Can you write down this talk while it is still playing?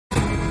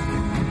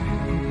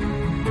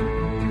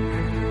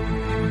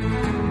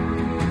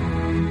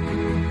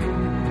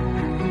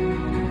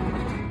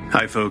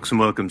Hi, folks, and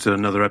welcome to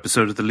another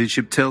episode of the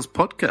Leadership Tales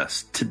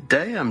podcast.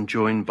 Today, I'm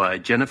joined by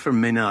Jennifer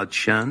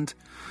énard-Shand.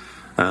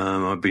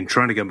 I've been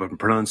trying to get a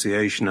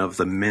pronunciation of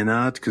the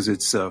Menard because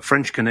it's a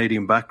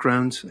French-Canadian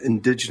background,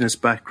 Indigenous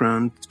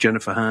background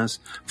Jennifer has.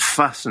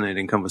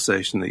 Fascinating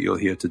conversation that you'll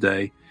hear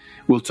today.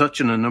 We'll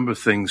touch on a number of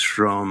things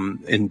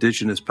from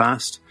Indigenous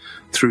past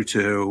through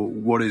to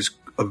what is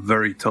a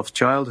very tough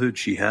childhood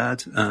she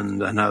had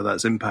and how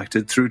that's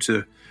impacted through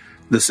to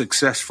the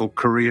successful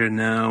career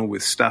now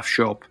with Staff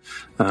Shop,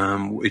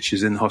 which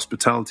is in the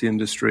hospitality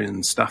industry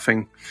and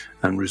staffing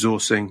and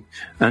resourcing.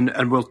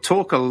 And we'll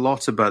talk a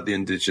lot about the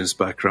Indigenous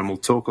background. We'll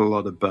talk a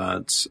lot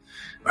about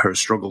her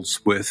struggles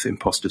with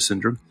imposter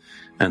syndrome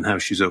and how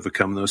she's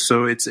overcome those.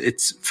 So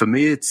it's for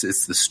me, it's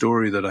the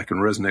story that I can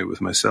resonate with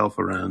myself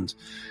around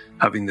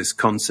having this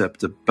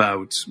concept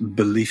about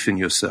belief in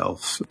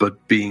yourself,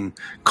 but being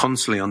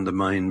constantly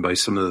undermined by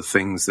some of the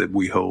things that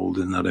we hold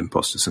in that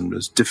imposter syndrome.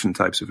 There's different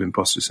types of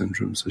imposter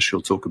syndromes, as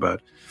she'll talk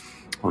about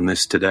on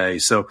this today.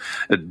 So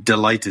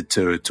delighted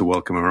to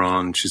welcome her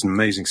on. She's an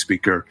amazing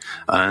speaker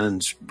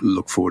and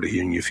look forward to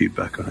hearing your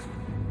feedback on it.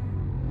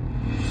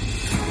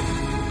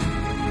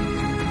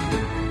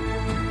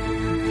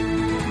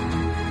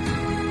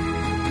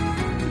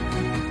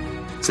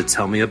 So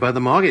tell me about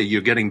the market.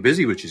 You're getting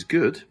busy, which is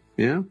good.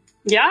 Yeah.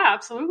 Yeah,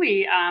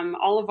 absolutely.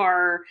 All of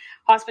our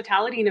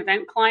hospitality and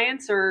event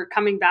clients are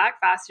coming back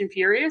fast and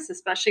furious,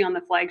 especially on the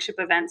flagship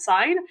event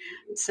side,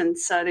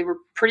 since they were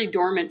pretty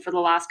dormant for the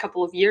last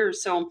couple of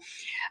years. So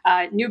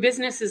new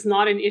business is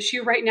not an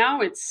issue right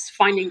now. It's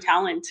finding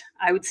talent.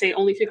 I would say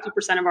only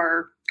 50% of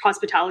our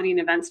hospitality and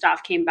event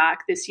staff came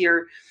back this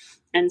year.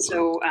 And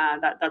so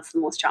that's the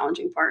most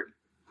challenging part.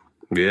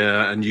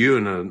 Yeah, and you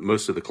and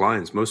most of the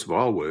clients, most of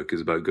our work is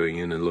about going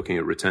in and looking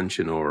at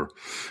retention or,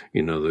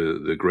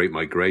 the great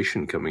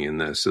migration coming in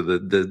there. So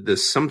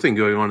there's something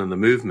going on in the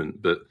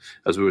movement, but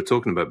as we were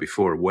talking about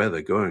before, where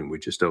they're going, we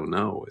just don't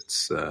know.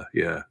 It's,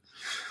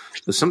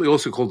 There's something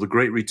also called the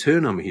great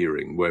return I'm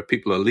hearing, where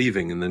people are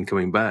leaving and then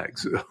coming back.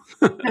 So.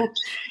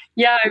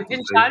 Yeah, I've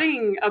been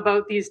chatting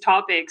about these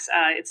topics.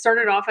 It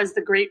started off as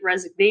the great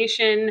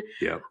resignation.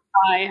 Yeah.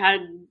 I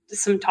had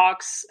some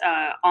talks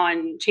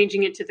on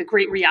changing it to the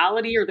great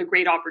reality or the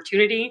great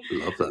opportunity.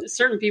 Love that.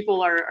 Certain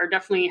people are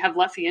definitely have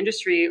left the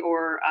industry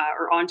or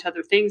on to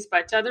other things,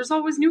 but there's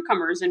always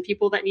newcomers and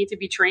people that need to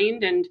be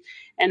trained and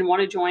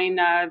want to join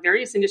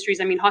various industries.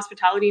 I mean,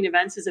 hospitality and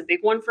events is a big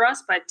one for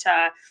us, but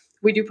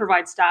we do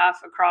provide staff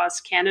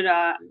across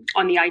Canada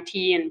on the IT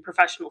and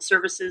professional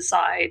services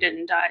side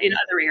and in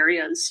other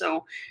areas.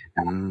 So,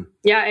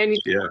 any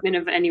department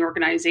of any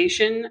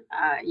organization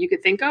you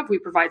could think of, we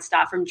provide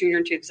staff from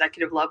junior to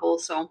executive level.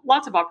 So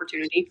lots of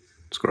opportunity.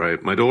 That's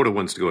great. My daughter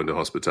wants to go into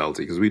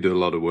hospitality because we do a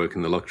lot of work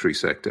in the luxury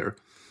sector.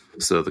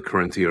 So the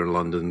Corinthia in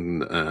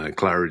London,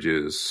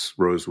 Claridge's,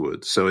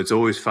 Rosewood. So it's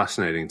always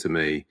fascinating to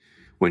me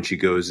when she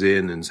goes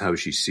in and how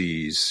she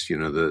sees,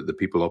 the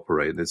people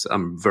operate.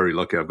 I'm very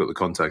lucky I've got the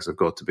contacts I've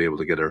got to be able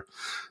to get her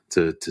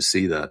to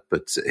see that.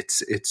 But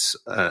it's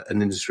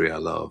an industry I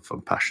love,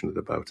 I'm passionate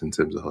about in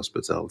terms of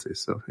hospitality.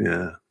 So,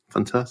 yeah,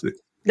 fantastic.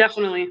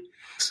 Definitely.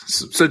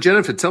 So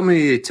Jennifer, tell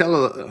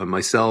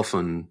myself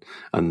and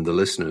the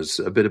listeners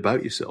a bit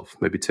about yourself.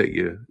 Maybe take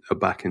you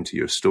back into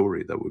your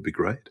story. That would be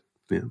great.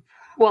 Yeah.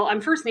 Well,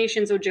 I'm First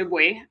Nations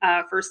Ojibwe,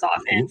 first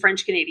off, and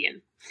French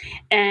Canadian.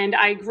 And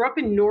I grew up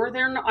in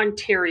Northern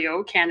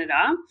Ontario,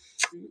 Canada.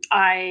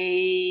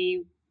 I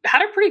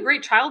had a pretty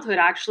great childhood,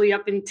 actually,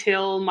 up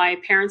until my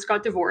parents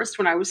got divorced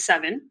when I was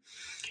 7.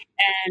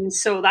 And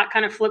so that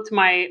kind of flipped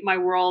my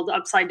world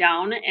upside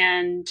down.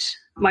 And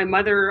my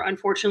mother,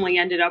 unfortunately,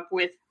 ended up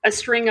with a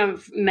string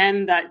of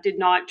men that did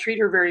not treat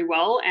her very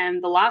well.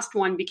 And the last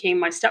one became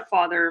my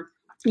stepfather.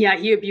 Yeah,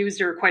 he abused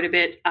her quite a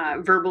bit,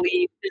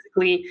 verbally,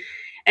 physically.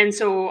 And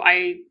so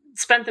I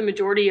spent the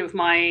majority of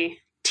my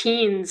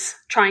teens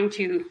trying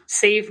to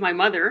save my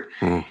mother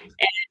and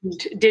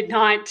did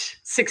not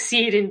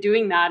succeed in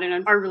doing that.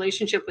 And our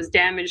relationship was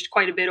damaged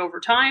quite a bit over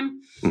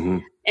time. Mm-hmm.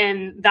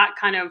 And that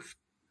kind of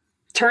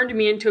turned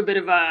me into a bit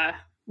of a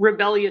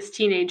rebellious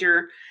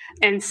teenager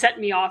and set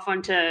me off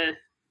onto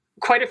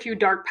quite a few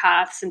dark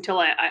paths until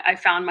I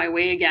found my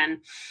way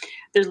again.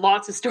 There's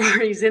lots of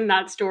stories in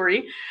that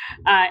story.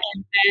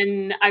 And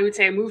then I would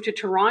say I moved to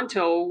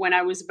Toronto when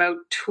I was about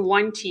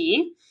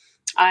 20.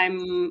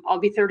 I'll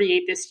be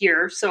 38 this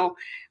year. So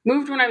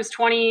moved when I was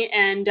 20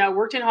 and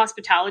worked in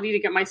hospitality to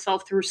get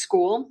myself through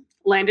school.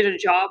 Landed a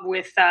job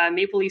with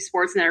Maple Leaf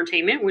Sports and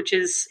Entertainment, which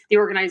is the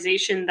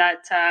organization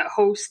that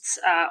hosts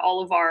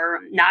all of our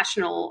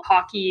national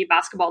hockey,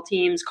 basketball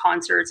teams,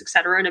 concerts,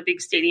 etc., in a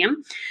big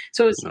stadium.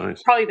 So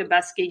it's probably the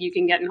best gig you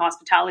can get in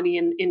hospitality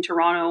in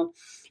Toronto.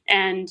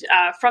 And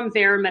from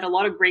there, met a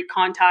lot of great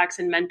contacts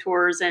and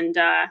mentors. And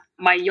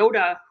my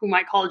Yoda, whom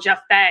I call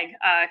Jeff Bagg,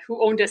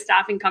 who owned a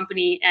staffing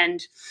company and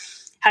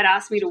had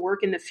asked me to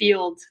work in the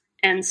field.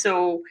 And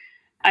so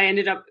I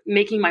ended up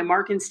making my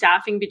mark in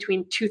staffing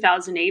between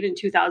 2008 and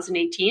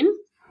 2018.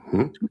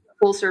 Mm-hmm.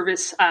 Full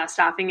service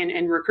staffing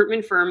and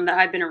recruitment firm that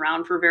had been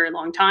around for a very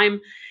long time.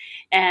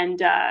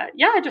 And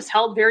I just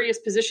held various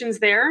positions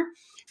there.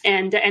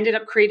 and ended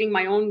up creating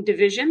my own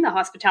division, the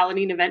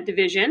hospitality and event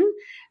division,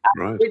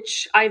 Right.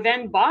 which I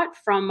then bought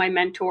from my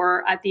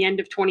mentor at the end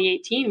of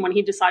 2018 when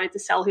he decided to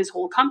sell his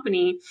whole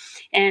company.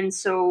 And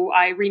so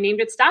I renamed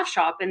it Staff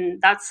Shop,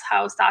 and that's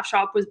how Staff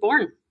Shop was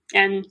born.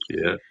 And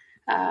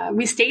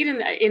we stayed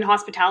in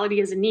hospitality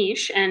as a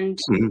niche, and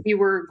we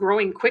were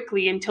growing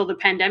quickly until the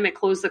pandemic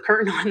closed the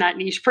curtain on that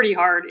niche pretty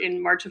hard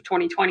in March of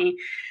 2020.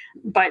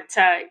 But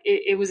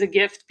it was a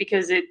gift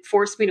because it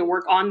forced me to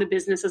work on the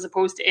business as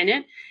opposed to in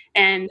it.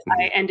 And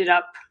I ended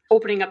up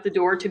opening up the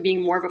door to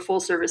being more of a full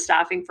service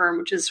staffing firm,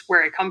 which is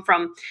where I come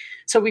from.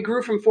 So we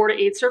grew from 4 to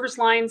 8 service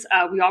lines.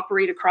 We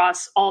operate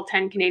across all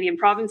 10 Canadian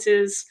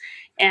provinces.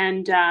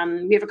 And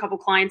we have a couple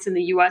clients in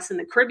the US and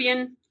the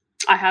Caribbean.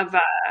 I have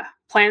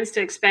plans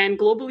to expand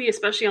globally,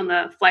 especially on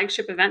the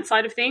flagship event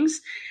side of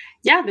things.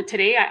 Yeah, but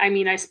today,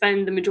 I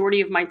spend the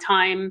majority of my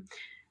time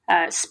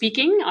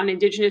speaking on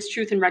Indigenous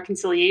truth and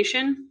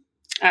reconciliation,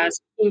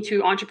 speaking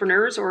to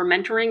entrepreneurs or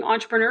mentoring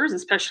entrepreneurs,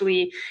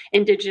 especially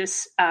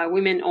Indigenous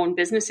women-owned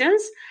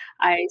businesses.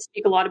 I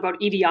speak a lot about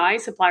EDI,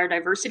 supplier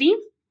diversity.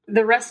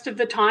 The rest of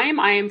the time,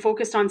 I am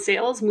focused on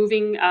sales,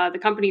 moving the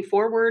company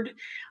forward,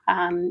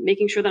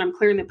 making sure that I'm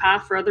clearing the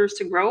path for others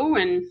to grow.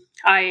 And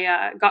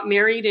I got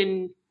married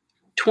in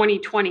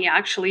 2020,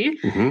 actually.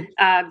 Believe it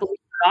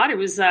or not, it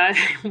was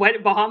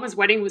Bahama's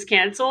wedding was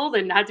canceled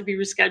and had to be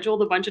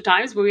rescheduled a bunch of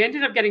times, but we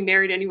ended up getting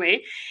married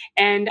anyway.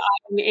 And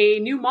I'm a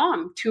new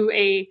mom to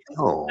a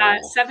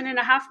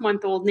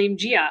 7.5-month-old named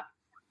Gia.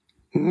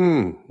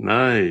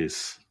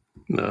 Nice.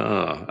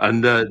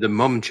 And the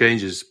mom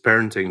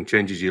parenting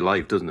changes your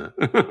life, doesn't it?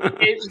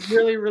 It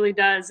really, really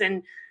does.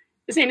 And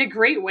it's in a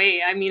great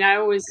way. I mean, I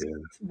always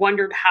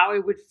wondered how I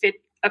would fit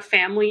a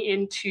family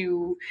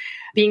into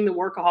being the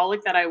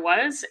workaholic that I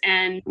was.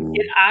 And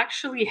it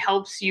actually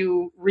helps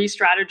you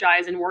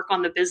re-strategize and work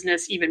on the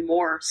business even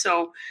more.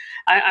 So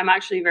I'm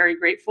actually very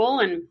grateful.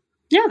 And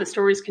yeah, the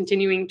story is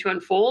continuing to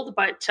unfold,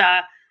 but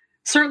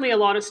certainly a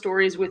lot of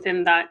stories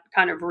within that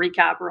kind of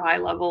recap or high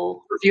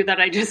level review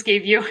that I just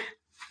gave you.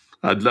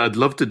 I'd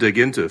love to dig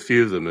into a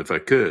few of them if I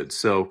could.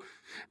 So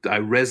I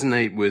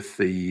resonate with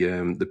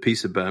the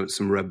piece about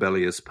some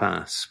rebellious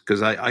past,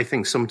 because I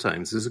think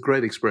sometimes there's a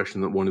great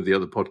expression that one of the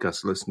other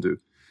podcasts I listen to,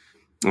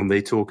 and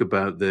they talk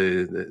about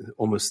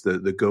almost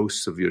the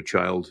ghosts of your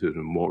childhood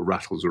and what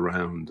rattles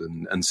around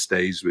and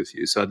stays with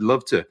you. So I'd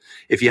love to,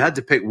 if you had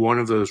to pick one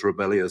of those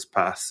rebellious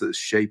pasts that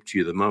shaped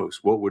you the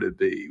most, what would it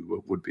be?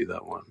 What would be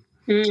that one?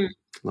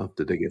 Love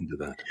to dig into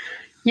that.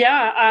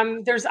 Yeah,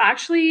 there's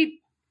actually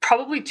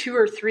probably 2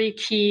 or 3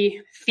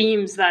 key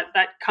themes that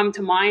come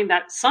to mind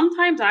that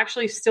sometimes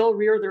actually still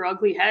rear their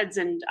ugly heads.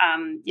 And,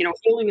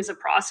 healing is a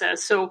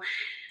process. So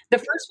the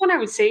first one I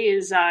would say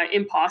is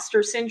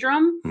imposter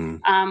syndrome.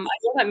 I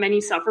know that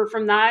many suffer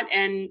from that.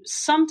 And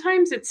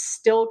sometimes it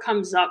still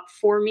comes up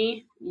for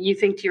me. You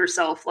think to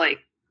yourself, like,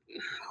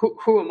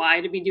 who am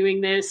I to be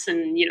doing this?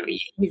 And,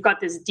 you've got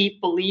this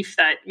deep belief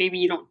that maybe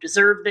you don't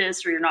deserve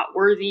this or you're not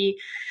worthy.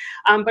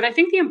 But I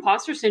think the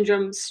imposter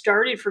syndrome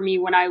started for me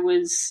when I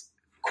was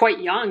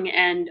quite young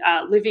and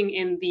living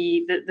in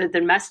the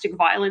domestic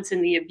violence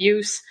and the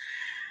abuse,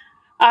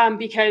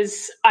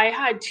 because I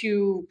had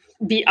to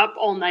be up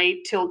all night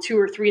till 2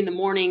 or 3 in the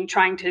morning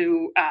trying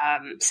to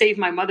save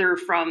my mother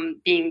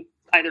from being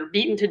either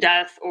beaten to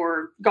death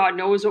or God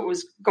knows what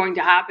was going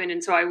to happen.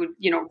 And so I would,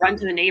 run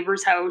to the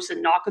neighbor's house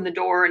and knock on the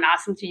door and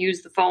ask them to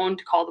use the phone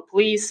to call the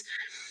police.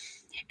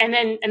 And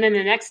then the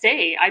next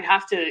day I'd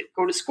have to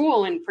go to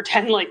school and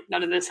pretend like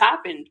none of this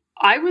happened.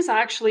 I was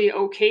actually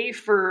okay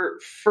for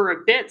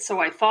a bit. So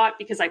I thought,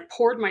 because I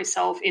poured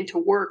myself into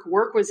work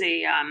was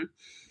a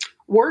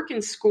work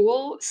and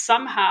school.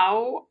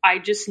 Somehow I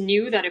just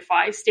knew that if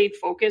I stayed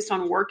focused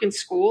on work and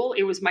school,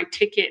 it was my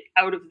ticket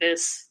out of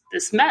this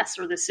mess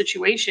or this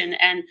situation.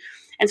 And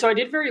so I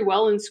did very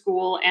well in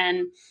school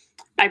and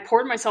I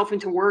poured myself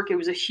into work. It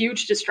was a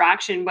huge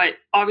distraction, but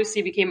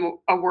obviously became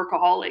a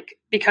workaholic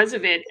because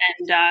of it.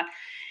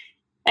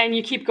 And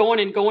you keep going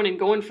and going and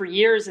going for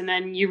years. And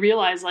then you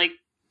realize, like,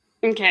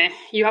 okay,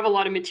 you have a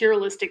lot of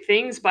materialistic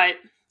things, but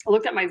I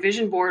looked at my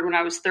vision board when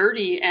I was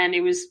 30 and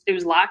it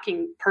was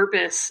lacking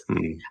purpose.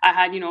 I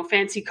had,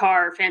 fancy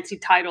car, fancy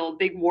title,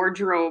 big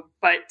wardrobe,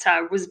 but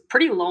was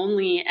pretty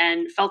lonely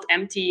and felt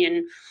empty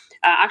and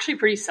actually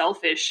pretty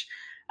selfish.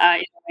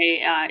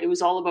 It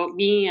was all about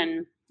me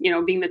and,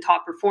 being the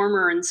top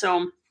performer. And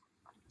so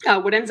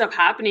what ends up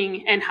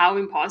happening and how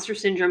imposter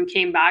syndrome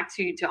came back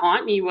to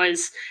haunt me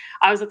was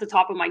I was at the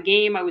top of my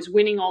game. I was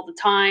winning all the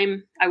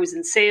time. I was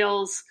in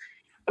sales,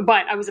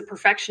 but I was a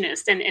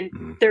perfectionist.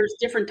 And there's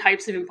different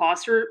types of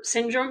imposter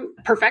syndrome.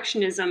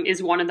 Perfectionism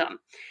is one of them.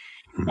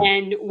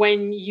 And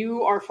when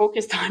you are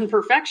focused on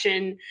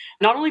perfection,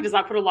 not only does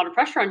that put a lot of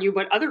pressure on you,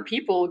 but other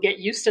people get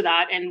used to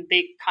that and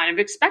they kind of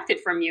expect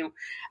it from you.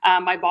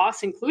 My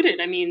boss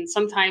included. I mean,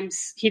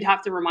 sometimes he'd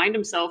have to remind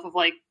himself of,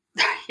 like,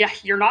 yeah,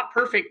 you're not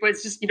perfect, but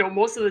it's just,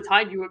 most of the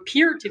time you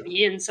appear to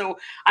be. And so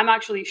I'm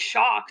actually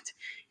shocked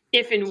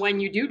if and when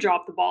you do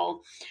drop the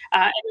ball.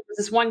 And it was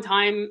this one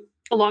time,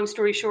 a long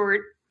story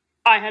short,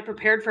 I had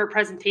prepared for a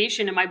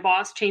presentation and my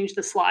boss changed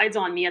the slides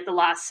on me at the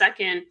last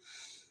second.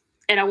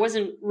 And I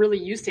wasn't really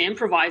used to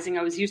improvising.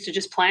 I was used to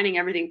just planning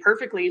everything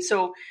perfectly.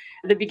 So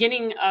the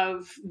beginning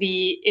of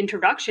the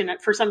introduction,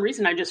 for some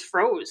reason, I just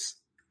froze.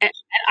 And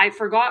I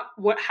forgot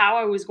how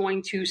I was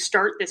going to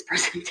start this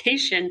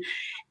presentation.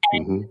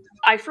 And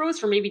I froze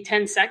for maybe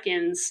 10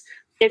 seconds.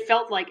 It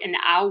felt like an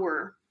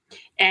hour.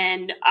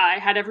 And I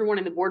had everyone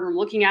in the boardroom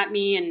looking at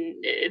me.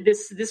 And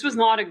this was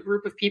not a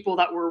group of people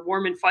that were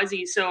warm and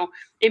fuzzy. So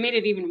it made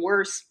it even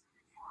worse.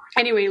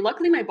 Anyway,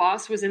 luckily my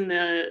boss was in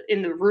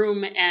the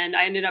room, and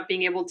I ended up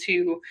being able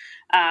to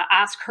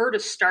ask her to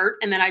start.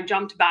 And then I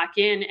jumped back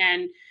in,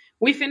 and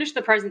we finished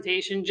the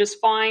presentation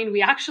just fine.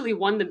 We actually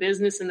won the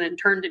business and then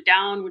turned it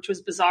down, which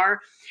was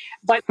bizarre.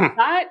 But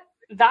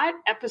that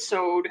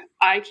episode,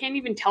 I can't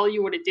even tell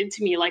you what it did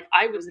to me. Like,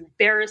 I was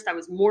embarrassed. I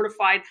was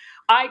mortified.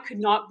 I could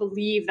not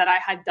believe that I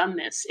had done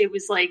this. It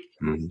was like,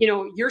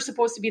 you're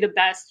supposed to be the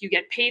best. You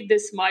get paid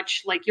this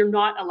much. Like, you're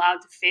not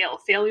allowed to fail.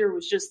 Failure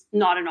was just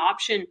not an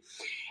option.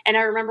 And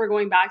I remember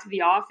going back to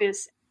the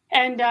office,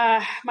 and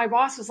my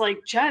boss was like,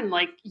 Jen,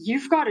 like,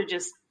 you've got to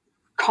just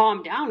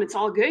calm down. It's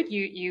all good.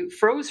 You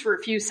froze for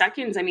a few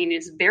seconds. I mean,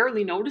 it's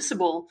barely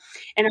noticeable.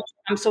 And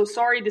I'm so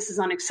sorry. This is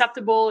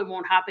unacceptable. It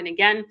won't happen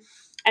again.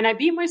 And I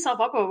beat myself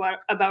up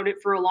about it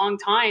for a long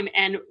time.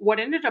 And what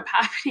ended up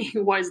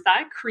happening was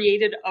that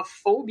created a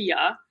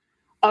phobia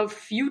of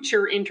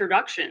future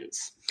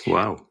introductions.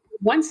 Wow.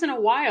 Once in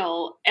a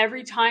while,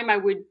 every time I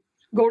would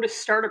go to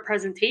start a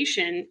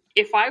presentation,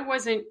 if I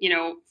wasn't,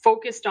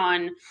 focused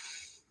on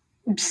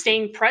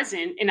staying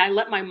present and I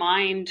let my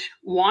mind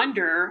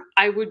wander,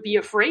 I would be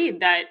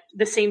afraid that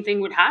the same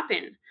thing would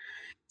happen.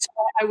 So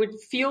I would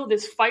feel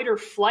this fight or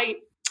flight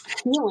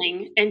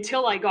feeling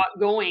until I got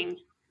going.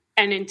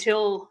 And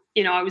until,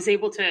 I was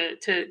able to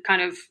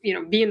kind of,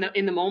 be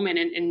in the moment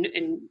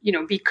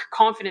and be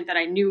confident that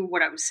I knew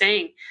what I was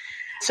saying.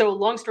 So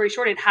long story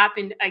short, it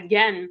happened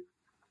again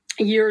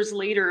years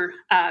later,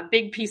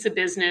 big piece of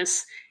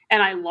business,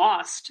 and I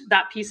lost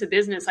that piece of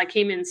business. I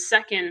came in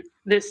second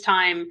this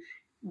time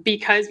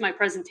because my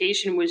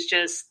presentation was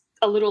just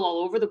a little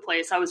all over the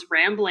place. I was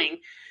rambling.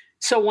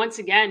 So once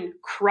again,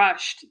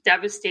 crushed,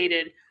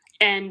 devastated.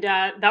 And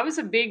that was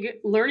a big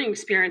learning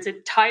experience.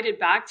 It tied it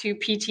back to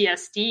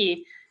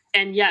PTSD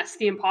and, yes,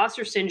 the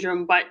imposter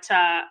syndrome. But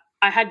I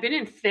had been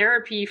in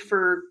therapy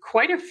for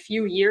quite a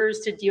few years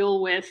to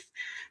deal with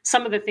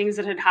some of the things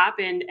that had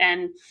happened.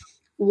 And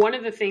one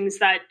of the things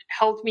that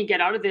helped me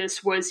get out of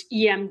this was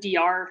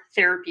EMDR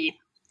therapy.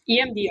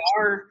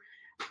 EMDR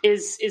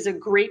is a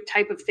great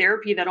type of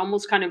therapy that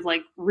almost kind of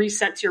like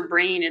resets your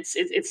brain.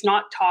 It's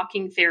not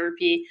talking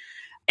therapy.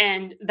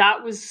 And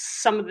that was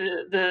some of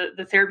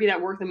the therapy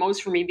that worked the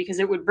most for me, because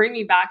it would bring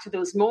me back to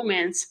those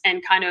moments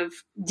and kind of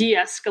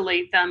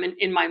de-escalate them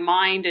in my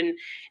mind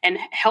and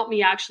help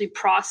me actually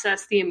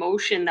process the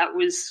emotion that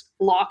was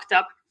locked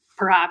up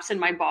perhaps in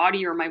my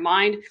body or my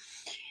mind.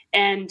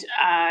 And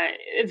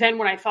then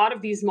when I thought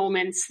of these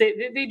moments,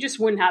 they just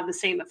wouldn't have the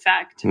same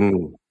effect.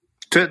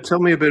 Tell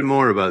me a bit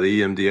more about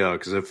the EMDR,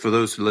 because for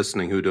those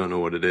listening who don't know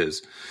what it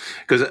is,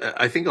 because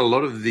I think a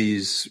lot of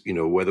these,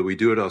 whether we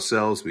do it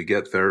ourselves, we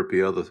get therapy,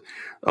 a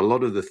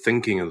lot of the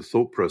thinking and the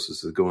thought processes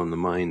that go on the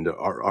mind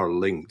are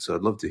linked. So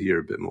I'd love to hear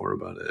a bit more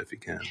about it if you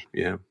can.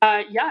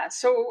 Yeah.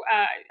 So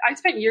I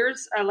spent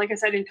years, like I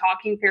said, in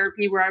talking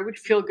therapy where I would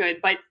feel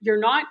good, but you're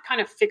not kind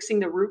of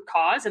fixing the root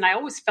cause. And I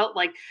always felt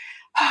like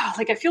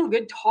I feel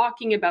good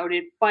talking about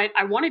it, but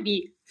I want to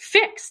be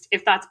fixed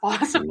if that's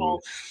possible.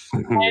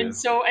 And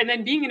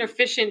then being an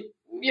efficient,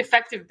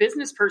 effective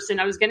business person,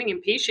 I was getting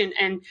impatient,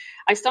 and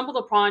I stumbled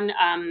upon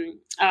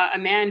a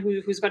man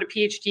who's got a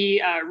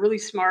PhD, really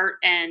smart.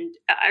 And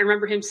I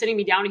remember him sitting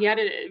me down. He had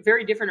a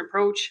very different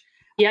approach.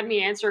 He had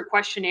me answer a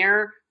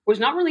questionnaire, was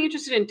not really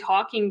interested in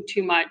talking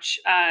too much,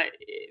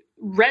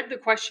 read the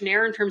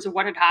questionnaire in terms of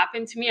what had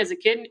happened to me as a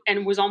kid,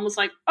 and was almost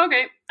like,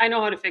 okay, I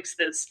know how to fix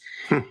this.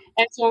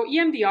 And so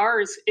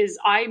EMDR is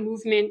eye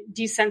movement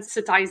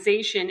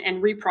desensitization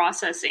and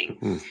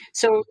reprocessing.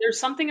 So there's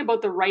something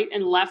about the right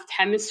and left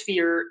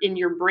hemisphere in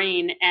your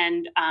brain,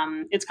 and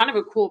it's kind of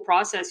a cool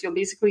process. You'll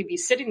basically be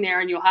sitting there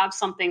and you'll have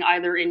something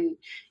either in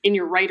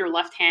your right or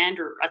left hand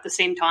or at the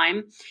same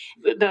time.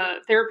 The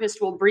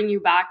therapist will bring you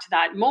back to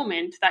that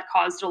moment that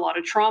caused a lot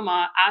of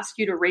trauma, ask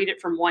you to rate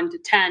it from 1 to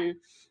 10.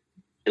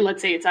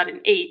 Let's say it's at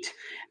an 8,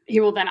 he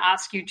will then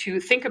ask you to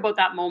think about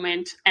that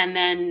moment and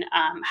then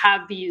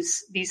have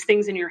these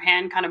things in your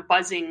hand kind of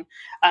buzzing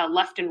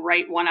left and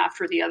right, one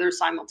after the other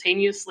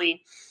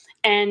simultaneously.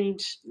 And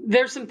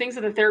there's some things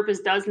that the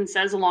therapist does and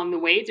says along the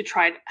way to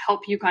try to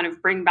help you kind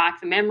of bring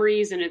back the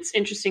memories. And it's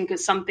interesting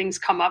because some things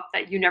come up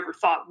that you never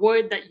thought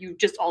would, that you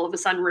just all of a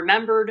sudden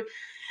remembered.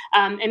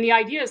 And the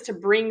idea is to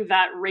bring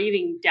that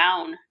rating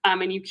down.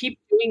 And you keep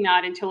doing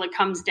that until it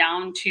comes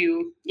down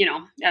to,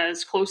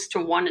 as close to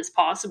 1 as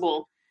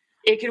possible.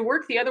 It can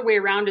work the other way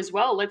around as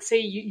well. Let's say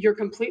you're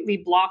completely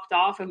blocked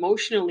off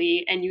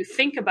emotionally and you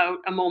think about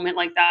a moment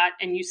like that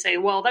and you say,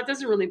 well, that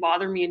doesn't really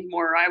bother me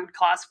anymore. I would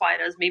classify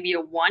it as maybe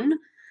a 1.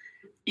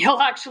 He'll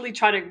actually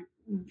try to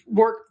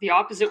work the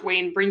opposite way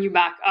and bring you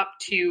back up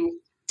to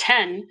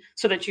 10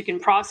 so that you can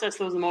process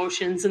those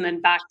emotions and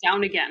then back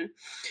down again.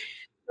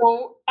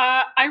 So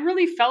I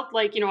really felt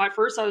like, at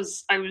first I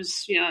was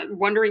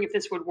wondering if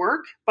this would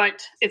work,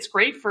 but it's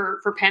great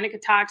for panic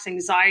attacks,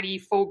 anxiety,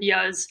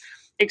 phobias,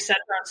 etc.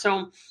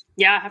 So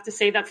yeah, I have to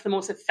say that's the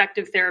most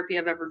effective therapy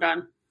I've ever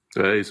done.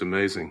 That is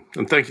amazing,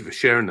 and thank you for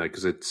sharing that,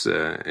 because it's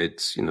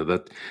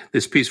that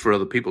this piece for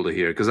other people to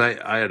hear. Because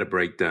I had a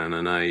breakdown,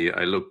 and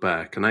I look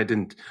back, and I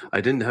didn't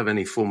have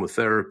any form of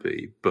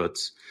therapy, but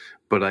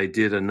I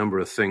did a number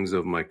of things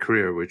over my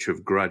career which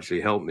have gradually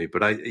helped me.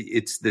 But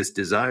it's this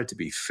desire to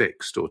be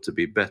fixed or to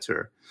be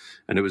better,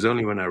 and it was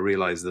only when I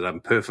realized that I'm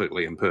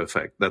perfectly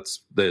imperfect,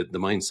 that's the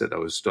mindset I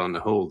was starting to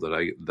hold,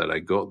 that I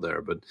got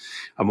there. But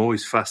I'm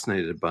always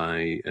fascinated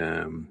by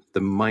the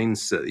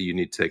mindset that you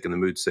need to take and the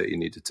mood set you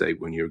need to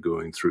take when you're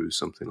going through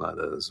something like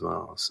that as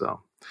well.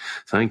 So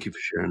thank you for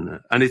sharing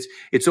that. And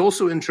it's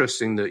also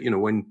interesting that,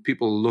 when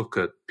people look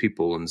at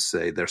people and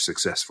say they're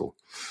successful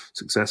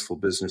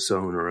business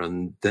owner,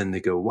 and then they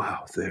go,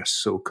 wow, they're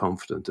so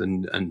confident.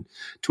 And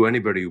to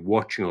anybody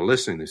watching or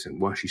listening, they say,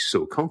 wow, she's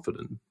so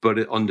confident. But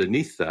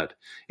underneath that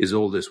is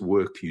all this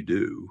work you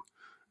do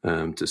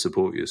to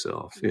support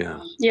yourself.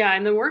 Yeah. Yeah.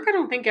 And the work, I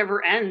don't think,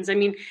 ever ends. I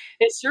mean,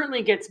 it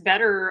certainly gets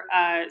better,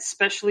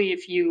 especially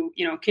if you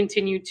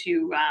continue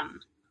to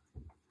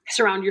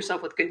surround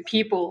yourself with good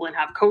people and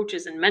have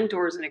coaches and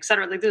mentors and et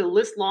cetera. Like, there's a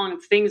list long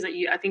of things that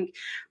I think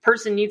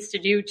person needs to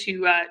do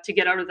to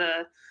get out of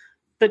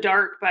the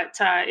dark.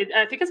 But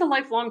I think it's a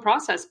lifelong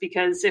process,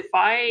 because if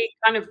I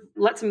kind of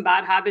let some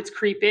bad habits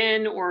creep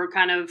in, or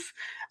kind of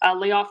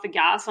lay off the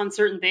gas on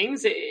certain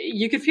things,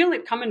 you could feel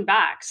it coming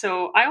back.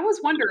 So I always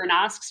wonder and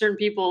ask certain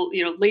people,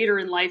 later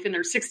in life, in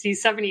their 60s,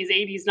 70s,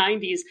 80s,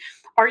 90s,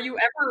 are you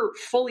ever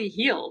fully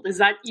healed? Is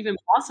that even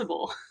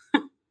possible?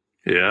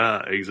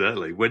 Yeah,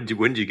 exactly. When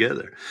did you get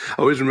there? I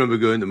always remember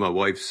going to my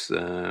wife's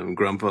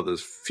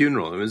grandfather's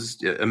funeral. It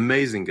was an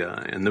amazing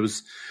guy. And there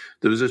was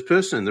this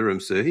person in the room,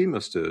 so he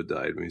must have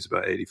died when he was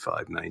about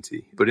 85,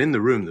 90. But in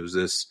the room, there was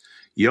this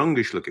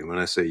youngish looking, when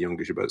I say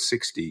youngish, about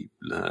 60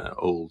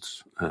 old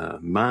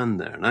man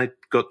there. And I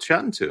got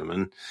chatting to him,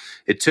 and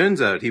it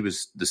turns out he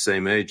was the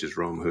same age as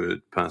Rom, who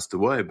had passed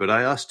away. But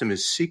I asked him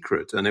his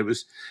secret, and it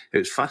was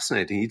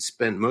fascinating. He'd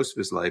spent most of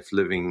his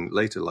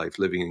later life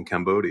living in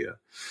Cambodia.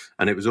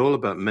 And it was all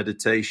about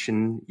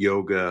meditation,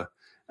 yoga,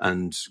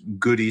 and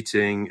good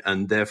eating,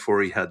 and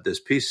therefore he had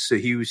this piece. So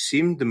he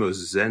seemed the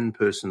most Zen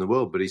person in the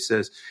world, but he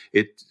says,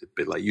 a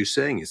bit like you're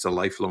saying, it's a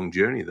lifelong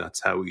journey.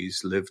 That's how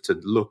he's lived,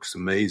 and looks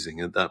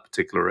amazing at that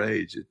particular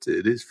age. It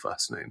is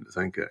fascinating to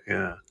think of,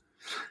 yeah.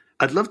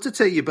 I'd love to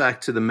take you back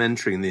to the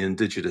mentoring and the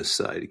Indigenous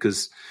side,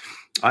 because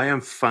I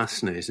am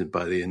fascinated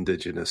by the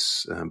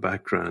Indigenous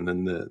background,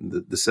 and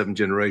the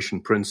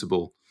 7-generation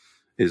principle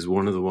is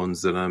one of the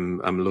ones that I'm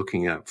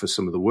looking at for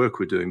some of the work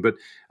we're doing. But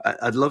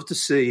I'd love to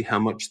see how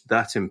much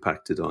that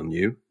impacted on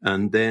you.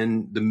 And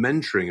then the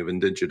mentoring of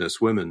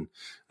Indigenous women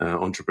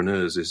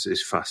entrepreneurs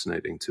is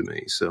fascinating to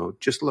me. So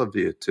just love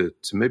you to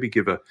maybe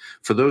give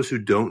for those who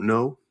don't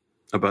know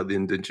about the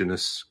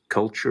Indigenous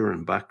culture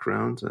and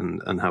background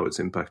and how it's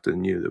impacted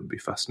on you, that would be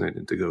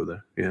fascinating to go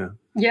there. Yeah.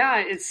 Yeah,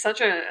 it's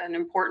such an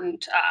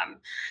important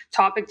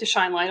topic to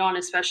shine light on,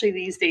 especially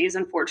these days,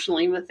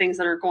 unfortunately, with things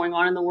that are going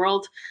on in the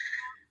world.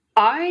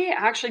 I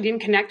actually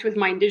didn't connect with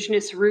my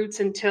Indigenous roots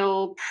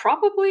until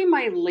probably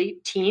my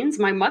late teens.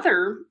 My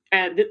mother,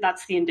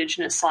 that's the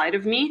Indigenous side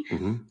of me.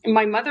 Mm-hmm.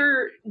 My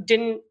mother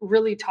didn't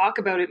really talk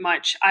about it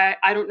much.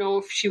 I don't know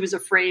if she was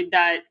afraid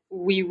that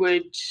we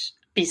would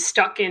be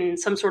stuck in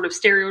some sort of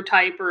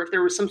stereotype, or if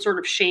there was some sort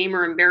of shame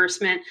or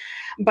embarrassment,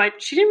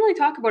 but she didn't really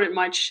talk about it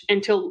much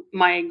until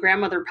my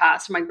grandmother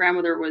passed. My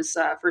grandmother was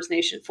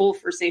full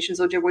First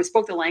Nations Ojibwe,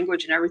 spoke the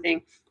language and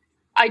everything.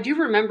 I do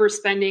remember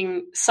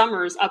spending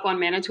summers up on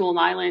Manitoulin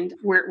Island,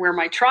 where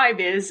my tribe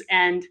is,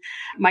 and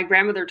my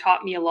grandmother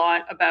taught me a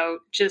lot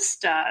about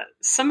just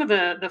some of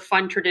the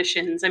fun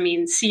traditions. I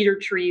mean, cedar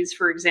trees,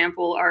 for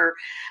example, are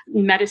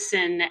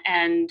medicine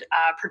and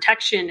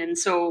protection, and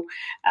so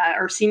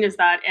are seen as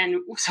that. And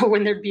so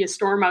when there'd be a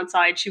storm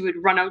outside, she would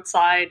run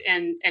outside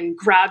and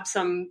grab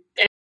some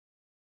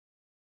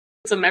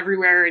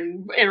everywhere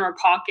and in our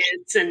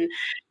pockets, and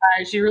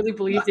she really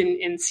believed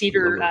in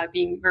cedar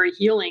being very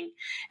healing.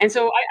 And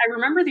so I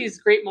remember these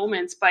great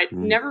moments, but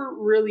never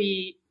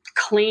really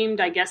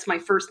claimed, I guess, my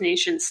First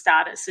Nation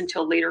status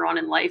until later on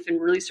in life, and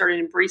really started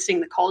embracing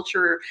the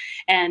culture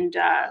and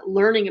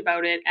learning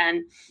about it.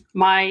 And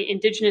my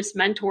Indigenous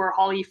mentor,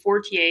 Holly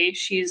Fortier,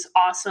 she's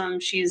awesome.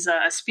 She's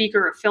a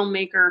speaker, a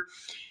filmmaker.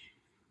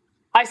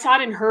 I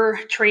sat in her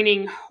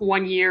training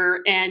one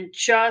year and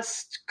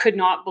just could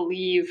not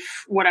believe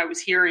what I was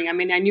hearing. I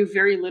mean, I knew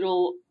very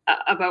little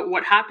about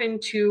what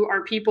happened to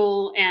our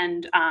people,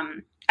 and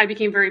I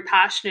became very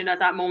passionate at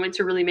that moment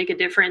to really make a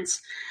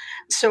difference.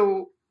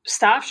 So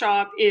Staff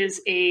Shop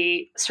is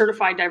a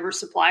certified diverse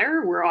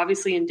supplier. We're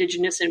obviously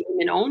Indigenous and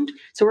women owned.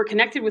 So we're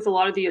connected with a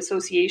lot of the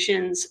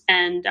associations,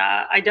 and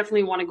I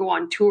definitely want to go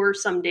on tour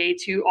someday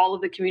to all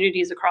of the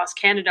communities across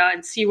Canada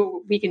and see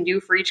what we can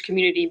do for each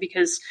community,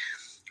 because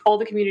all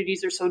the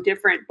communities are so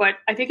different. But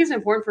I think it's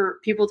important for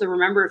people to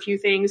remember a few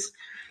things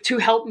to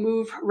help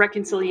move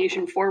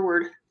reconciliation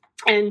forward.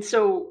 And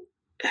so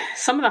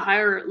some of the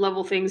higher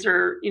level things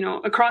are,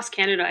 across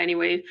Canada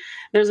anyway,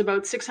 there's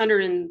about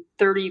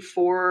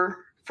 634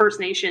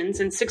 First Nations,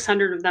 and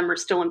 600 of them are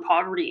still in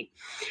poverty.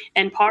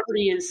 And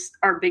poverty is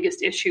our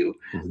biggest issue.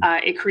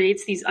 It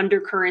creates these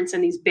undercurrents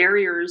and these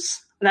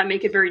barriers that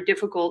make it very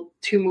difficult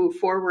to move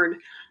forward.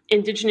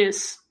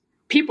 Indigenous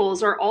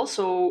peoples are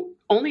also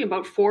only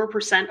about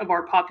 4% of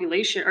our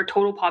population, our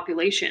total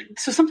population.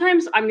 So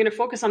sometimes I'm going to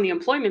focus on the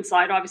employment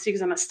side, obviously,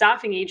 because I'm a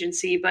staffing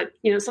agency, but,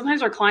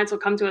 sometimes our clients will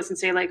come to us and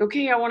say like,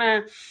 okay, I want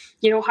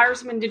to, hire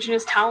some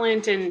Indigenous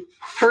talent. And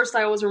first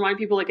I always remind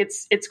people like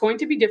it's going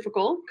to be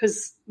difficult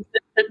because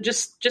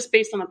just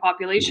based on the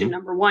population,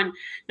 number one.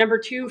 Number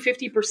two,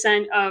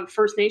 50% of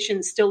First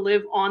Nations still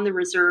live on the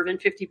reserve and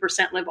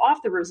 50% live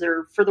off the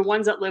reserve. For the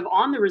ones that live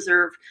on the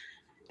reserve,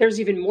 there's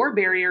even more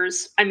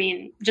barriers. I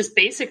mean, just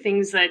basic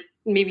things that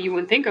maybe you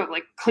wouldn't think of,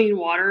 like clean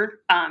water,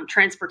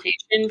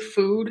 transportation,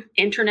 food,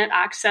 internet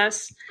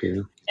access. Yeah.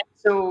 And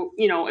so,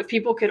 if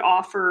people could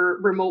offer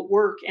remote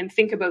work and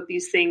think about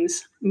these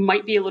things,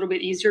 might be a little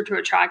bit easier to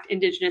attract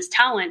Indigenous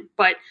talent.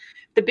 But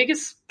the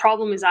biggest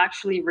problem is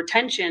actually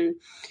retention.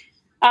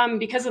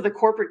 Because of the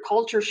corporate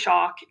culture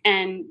shock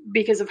and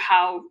because of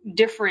how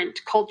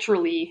different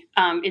culturally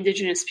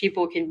Indigenous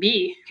people can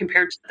be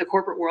compared to the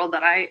corporate world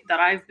that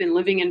I've been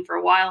living in for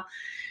a while.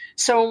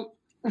 So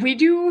we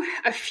do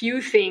a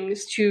few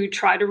things to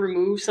try to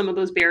remove some of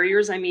those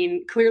barriers. I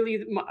mean,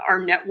 clearly our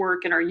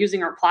network and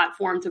using our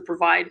platform to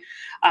provide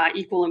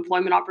equal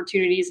employment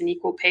opportunities and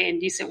equal pay and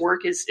decent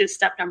work is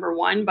step number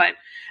one. But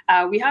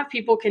we have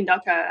people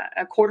conduct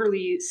a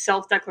quarterly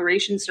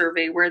self-declaration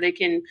survey where they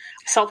can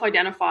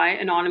self-identify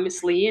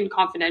anonymously and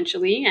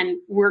confidentially. And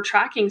we're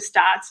tracking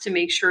stats to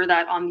make sure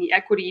that on the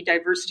equity,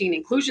 diversity, and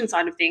inclusion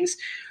side of things,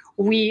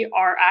 we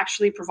are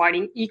actually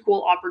providing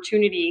equal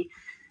opportunity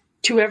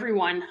to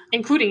everyone,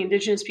 including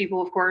Indigenous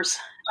people, of course.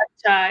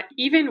 But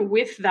even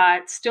with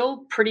that,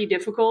 still pretty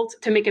difficult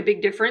to make a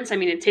big difference. I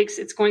mean,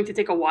 it's going to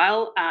take a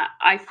while.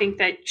 I think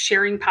that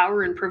sharing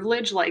power and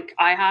privilege, like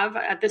I have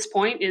at this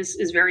point,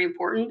 is very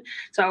important.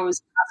 So I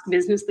always ask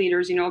business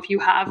leaders, if you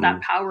have that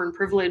power and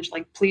privilege,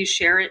 like please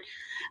share it.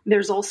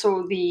 There's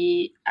also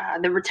the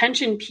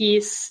retention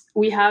piece.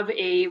 We have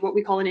what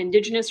we call an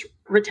Indigenous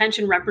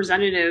retention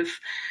representative,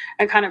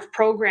 a kind of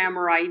program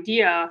or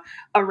idea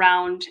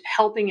around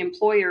helping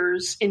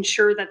employers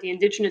ensure that the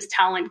Indigenous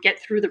talent get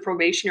through the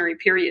probationary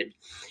period.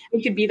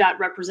 It could be that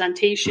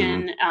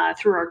representation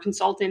through our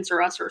consultants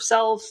or us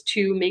ourselves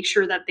to make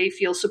sure that they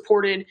feel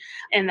supported,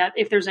 and that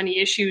if there's any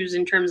issues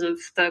in terms of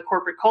the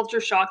corporate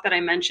culture shock that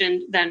I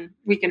mentioned, then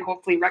we can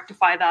hopefully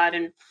rectify that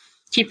and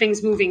keep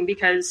things moving,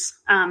 because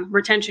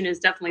retention is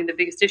definitely the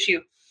biggest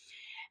issue.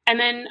 And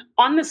then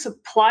on the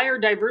supplier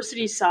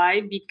diversity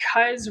side,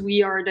 because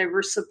we are a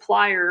diverse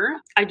supplier,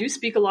 I do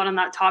speak a lot on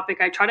that topic.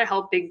 I try to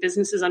help big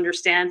businesses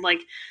understand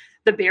like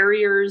the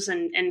barriers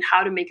and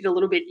how to make it a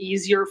little bit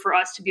easier for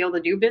us to be able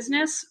to do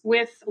business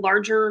with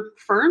larger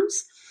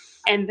firms.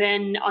 And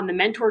then on the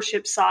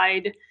mentorship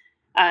side,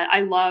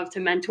 I love to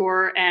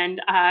mentor and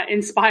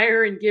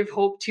inspire and give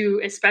hope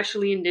to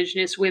especially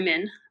Indigenous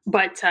women,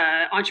 but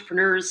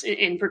entrepreneurs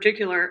in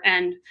particular.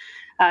 And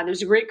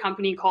there's a great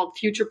company called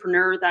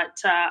Futurepreneur that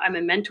I'm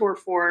a mentor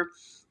for,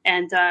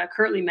 and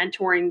currently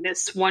mentoring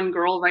this one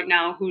girl right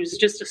now who's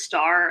just a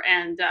star,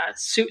 and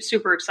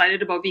super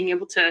excited about being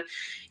able to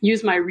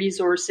use my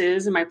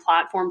resources and my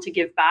platform to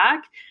give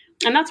back.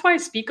 And that's why I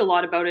speak a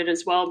lot about it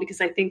as well,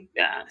 because I think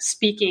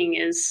speaking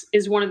is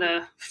one of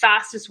the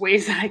fastest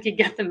ways that I could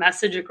get the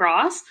message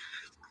across.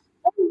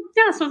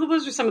 Yeah, so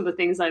those are some of the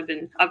things I've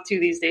been up to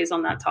these days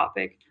on that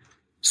topic.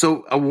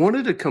 So I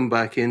wanted to come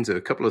back into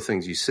a couple of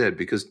things you said,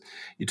 because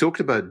you talked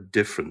about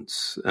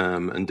difference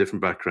and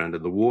different background,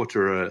 and the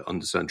water,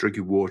 understand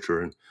drinking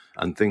water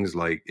and things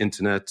like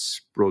internet,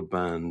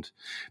 broadband.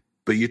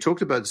 But you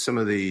talked about some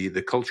of the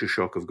culture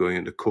shock of going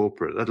into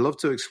corporate. I'd love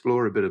to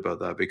explore a bit about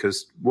that,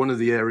 because one of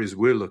the areas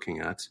we're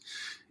looking at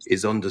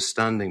is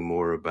understanding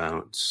more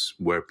about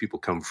where people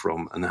come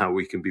from and how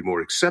we can be more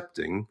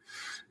accepting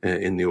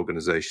in the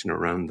organization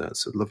around that.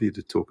 So I'd love you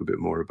to talk a bit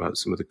more about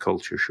some of the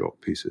culture shock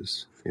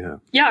pieces.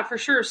 Yeah, for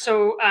sure.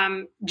 So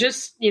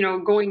just,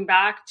 going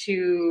back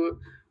to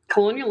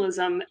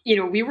colonialism,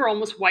 we were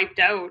almost wiped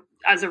out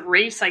as a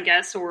race, I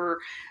guess, or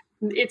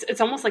it's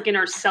almost like in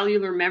our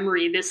cellular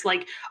memory, this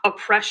like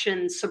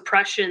oppression,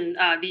 suppression,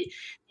 the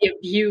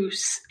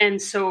abuse.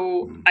 And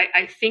so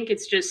I think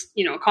it's just,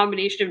 a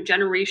combination of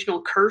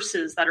generational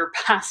curses that are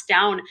passed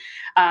down,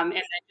 and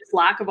then just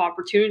lack of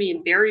opportunity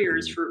and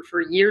barriers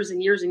for years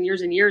and years and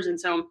years and years. And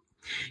so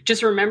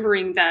just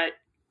remembering that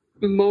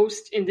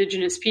most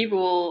Indigenous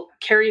people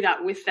carry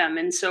that with them.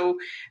 And so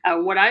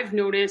what I've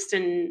noticed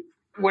and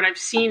what I've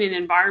seen in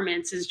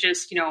environments is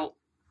just,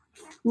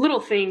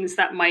 little things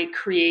that might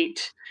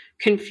create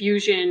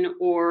confusion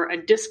or a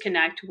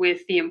disconnect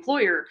with the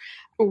employer.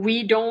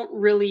 We don't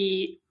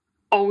really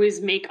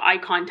always make eye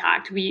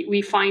contact.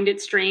 We find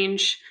it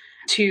strange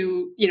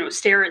to,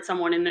 stare at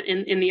someone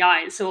in the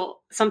eyes. So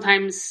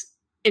sometimes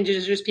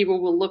Indigenous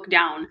people will look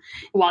down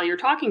while you're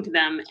talking to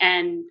them,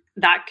 and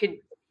that could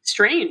be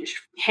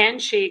strange.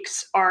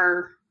 Handshakes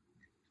are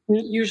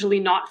usually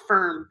not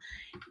firm,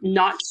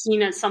 not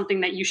seen as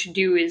something that you should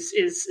do is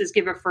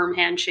give a firm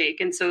handshake.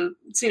 And so,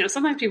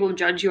 sometimes people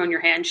judge you on your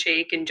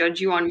handshake and judge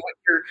you on what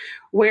you're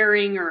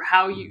wearing or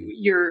how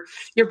your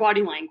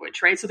body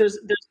language, right? So there's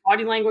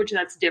body language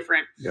that's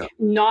different. Yeah.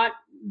 Not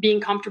being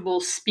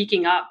comfortable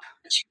speaking up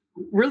to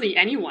really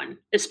anyone,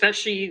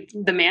 especially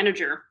the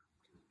manager,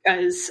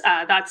 as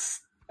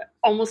that's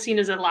almost seen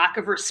as a lack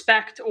of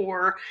respect,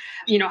 or,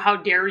 how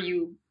dare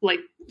you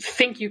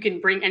think you can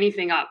bring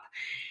anything up.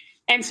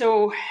 And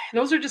so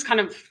those are just kind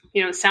of,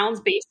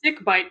 sounds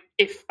basic, but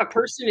if a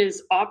person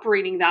is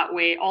operating that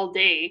way all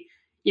day,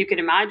 you can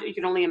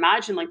only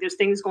imagine there's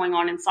things going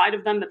on inside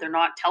of them that they're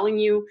not telling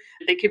you.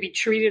 They could be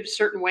treated a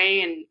certain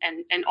way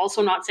and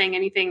also not saying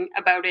anything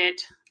about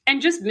it, and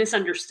just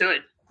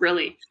misunderstood,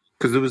 really.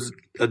 Because there was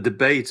a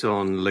debate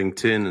on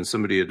LinkedIn, and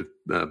somebody had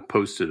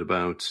posted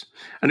about,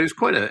 and it was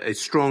quite a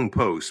strong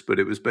post, but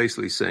it was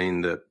basically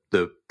saying that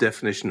the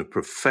definition of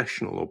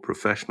professional or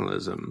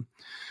professionalism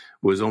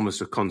was almost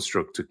a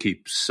construct to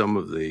keep some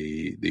of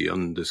the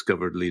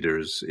undiscovered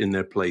leaders in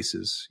their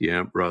places,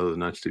 rather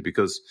than actually,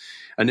 because,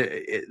 and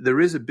there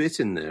is a bit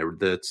in there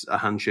that's a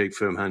handshake,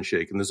 firm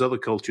handshake, and there's other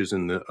cultures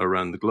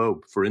around the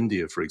globe. For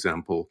India, for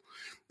example,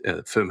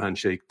 firm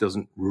handshake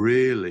doesn't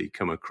really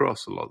come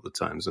across a lot of the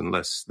times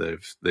unless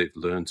they've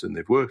learned and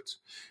they've worked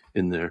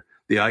in there.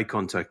 The eye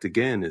contact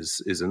again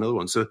is another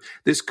one. So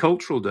this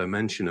cultural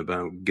dimension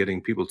about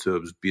getting people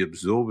to be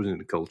absorbed in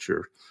the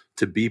culture,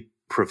 to be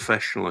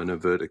professional in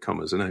inverted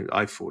commas, and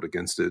I fought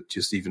against it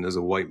just even as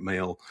a white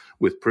male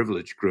with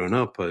privilege growing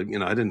up. I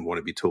didn't want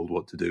to be told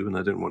what to do, and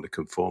I didn't want to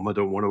conform. I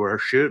don't want to wear a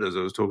shirt, as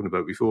I was talking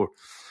about before,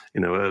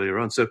 earlier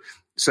on. So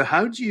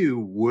how do you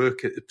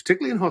work,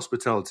 particularly in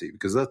hospitality,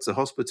 because that's a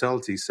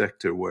hospitality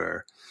sector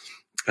where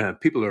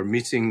people are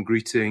meeting,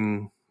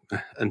 greeting,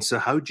 and so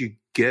how do you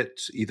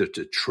get either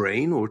to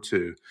train or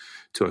to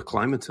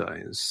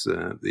acclimatize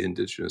the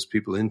Indigenous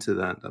people into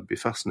that? I'd be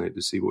fascinated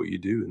to see what you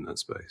do in that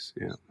space.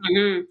 Yeah.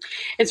 Mm-hmm.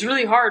 It's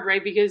really hard,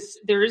 right? Because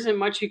there isn't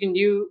much you can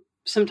do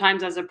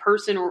sometimes as a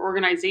person or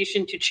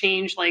organization to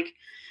change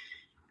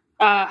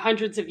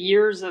hundreds of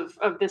years of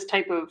this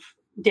type of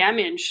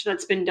damage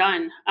that's been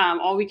done.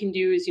 All we can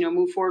do is,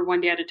 move forward one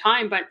day at a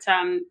time. But,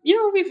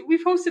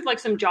 we've hosted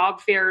some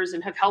job fairs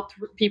and have helped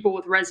people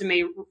with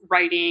resume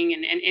writing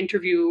and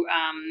interview,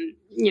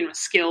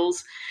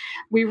 skills.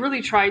 We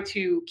really try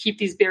to keep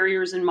these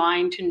barriers in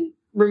mind to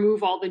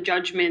remove all the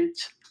judgment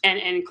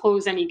and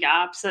close any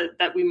gaps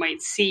that we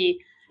might see.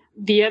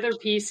 The other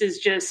piece is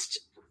just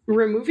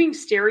removing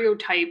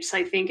stereotypes,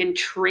 I think, and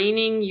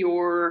training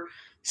your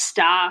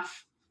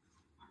staff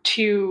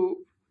to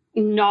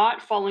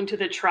not fall into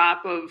the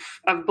trap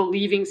of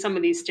believing some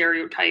of these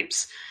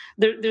stereotypes.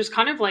 There's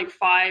kind of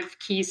 5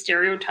 key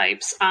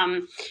stereotypes.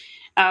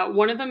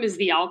 One of them is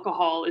the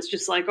alcohol. It's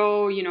just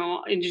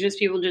Indigenous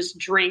people just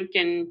drink,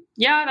 and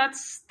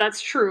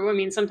that's true. I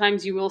mean,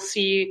 sometimes you will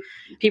see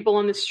people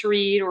on the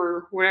street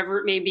or wherever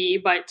it may be,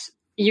 but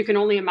you can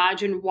only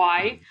imagine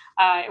why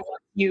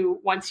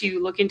once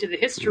you look into the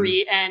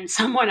history. And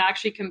someone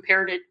actually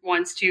compared it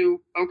once to,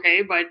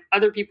 okay, but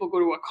other people go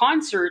to a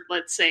concert,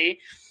 let's say,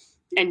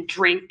 and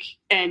drink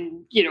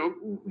and,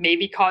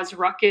 maybe cause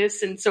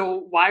ruckus. And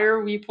so why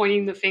are we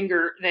pointing the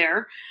finger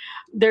there?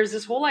 There's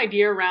this whole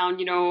idea around,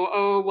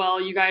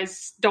 you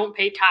guys don't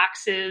pay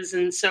taxes.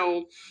 And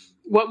so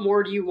what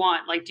more do you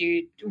want?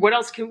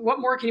 What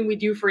more can we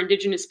do for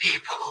Indigenous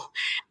people?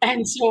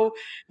 And so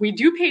we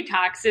do pay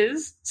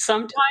taxes.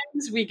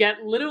 Sometimes we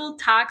get little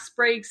tax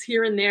breaks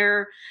here and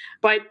there,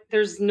 but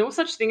there's no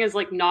such thing as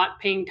not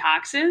paying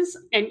taxes.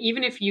 And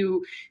even if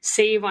you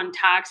save on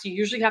tax, you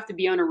usually have to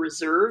be on a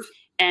reserve.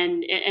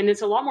 And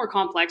it's a lot more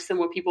complex than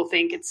what people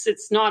think.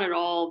 It's not at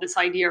all this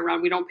idea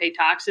around we don't pay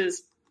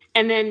taxes.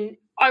 And then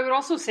I would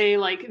also say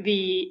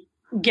the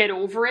get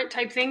over it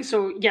type thing.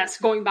 So yes,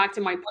 going back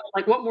to my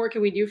point, what more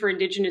can we do for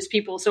Indigenous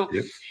people? So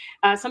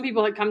some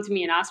people had come to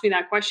me and asked me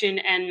that question.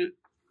 And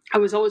I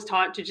was always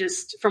taught to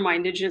just, from my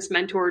Indigenous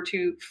mentor,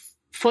 to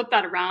flip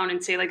that around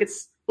and say,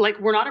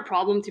 we're not a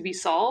problem to be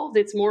solved.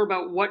 It's more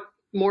about what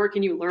more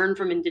can you learn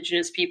from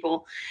Indigenous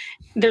people.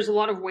 There's a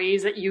lot of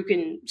ways that you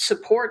can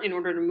support in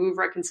order to move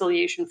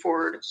reconciliation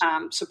forward.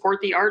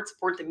 Support the art,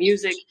 support the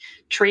music,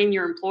 train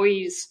your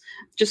employees,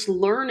 just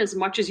learn as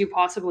much as you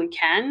possibly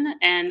can.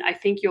 And I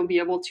think you'll be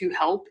able to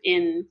help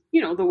in,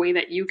 the way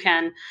that you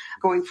can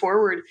going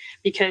forward,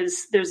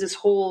 because there's this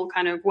whole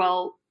kind of,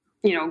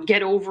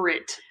 get over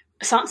it.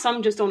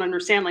 Some just don't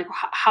understand,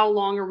 how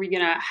long are we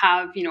going to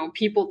have,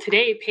 people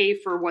today pay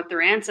for what their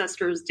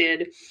ancestors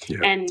did? Yeah.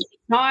 And it's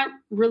not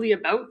really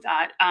about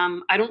that.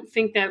 I don't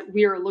think that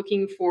we are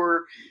looking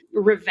for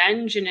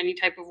revenge in any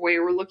type of way.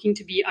 We're looking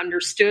to be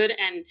understood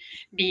and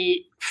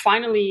be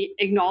finally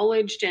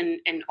acknowledged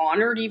and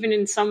honored, even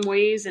in some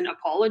ways, and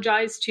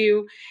apologized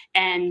to.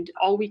 And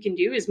all we can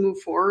do is move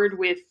forward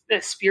with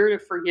the spirit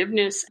of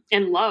forgiveness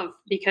and love,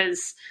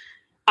 because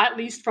at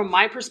least from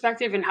my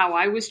perspective and how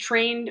I was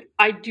trained,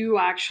 I do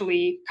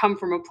actually come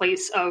from a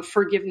place of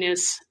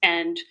forgiveness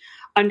and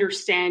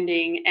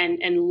understanding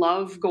and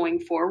love going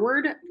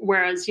forward.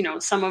 Whereas,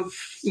 some of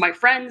my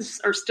friends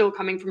are still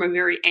coming from a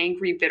very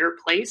angry, bitter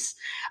place,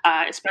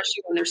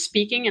 especially when they're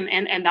speaking,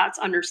 and that's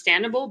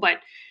understandable. But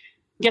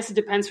I guess it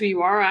depends who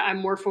you are. I'm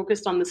more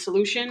focused on the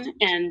solution,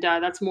 and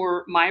that's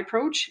more my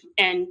approach.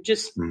 And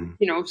just,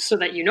 so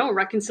that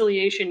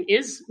reconciliation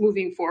is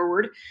moving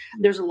forward.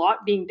 There's a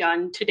lot being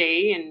done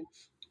today and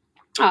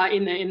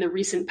in the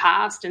recent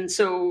past. And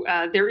so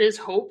there is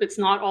hope. It's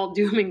not all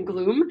doom and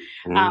gloom.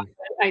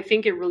 I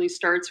think it really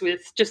starts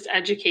with just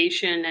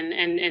education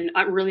and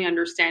really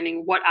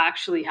understanding what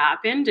actually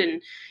happened.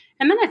 And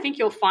then I think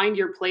you'll find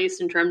your place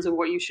in terms of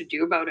what you should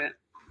do about it.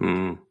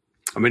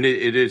 I mean,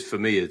 it is, for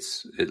me,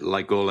 it's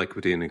like all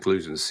equity and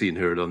inclusion, seen,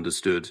 heard,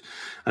 understood,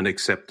 and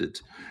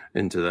accepted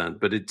into that.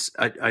 But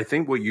I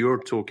think what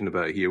you're talking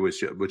about here, which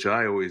there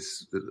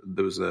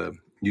was a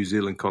New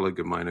Zealand colleague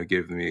of mine who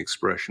gave me the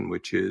expression,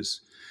 which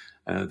is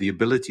the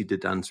ability to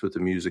dance with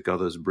the music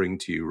others bring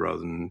to you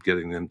rather than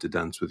getting them to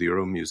dance with your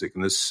own music.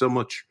 And there's so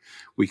much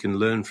we can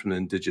learn from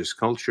Indigenous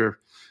culture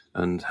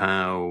and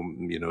how,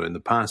 in the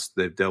past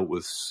they've dealt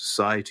with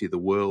society, the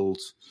world,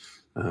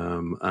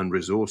 and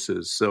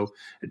resources. So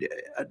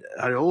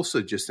I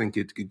also just think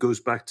it goes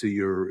back to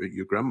your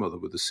grandmother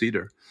with the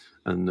cedar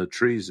and the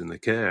trees and the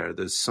care.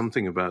 There's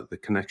something about the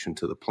connection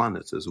to the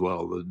planet as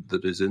well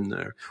that is in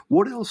there.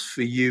 What else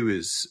for you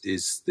is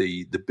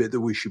the bit that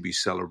we should be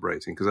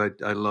celebrating? Because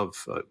I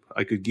love,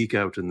 I could geek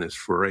out in this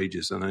for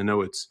ages, and I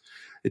know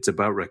it's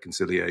about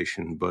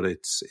reconciliation, but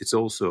it's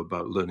also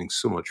about learning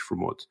so much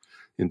from what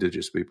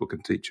Indigenous people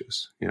can teach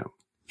us. Yeah.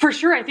 For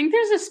sure. I think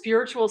there's a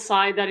spiritual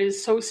side that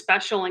is so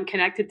special and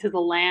connected to the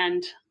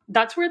land.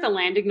 That's where the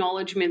land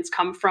acknowledgements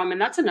come from.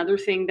 And that's another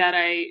thing that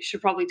I should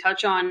probably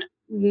touch on.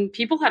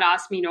 People had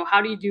asked me,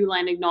 how do you do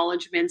land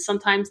acknowledgements?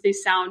 Sometimes they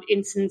sound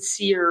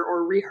insincere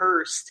or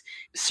rehearsed.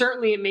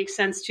 Certainly it makes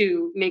sense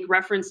to make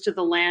reference to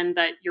the land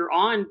that you're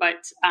on,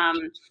 but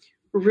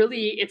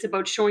really it's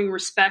about showing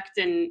respect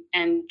and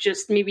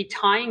just maybe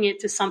tying it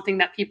to something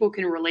that people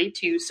can relate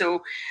to.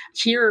 So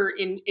here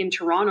in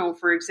Toronto,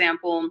 for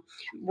example,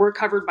 we're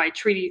covered by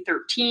Treaty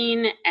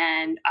 13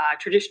 and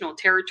traditional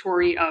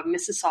territory of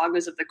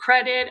Mississaugas of the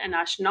Credit,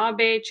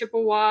 Anishinaabe,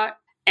 Chippewa,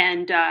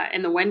 and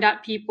the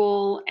Wendat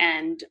people,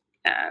 and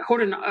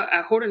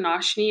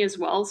Haudenosaunee as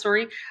well.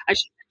 Sorry, I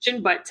should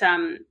mention, but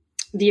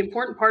the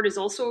important part is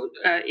also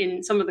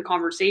in some of the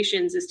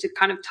conversations is to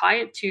kind of tie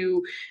it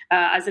to,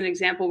 as an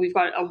example, we've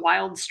got a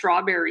wild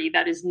strawberry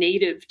that is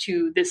native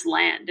to this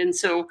land. And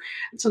so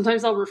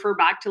sometimes I'll refer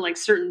back to like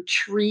certain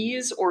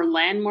trees or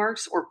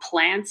landmarks or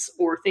plants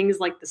or things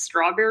like the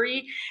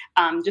strawberry,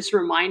 just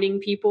reminding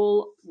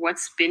people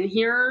what's been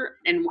here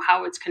and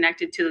how it's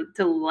connected to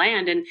the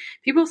land. And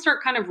people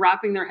start kind of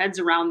wrapping their heads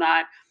around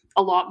that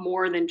a lot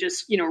more than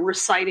just,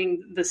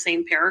 reciting the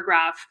same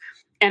paragraph.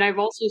 And I've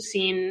also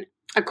seen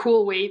a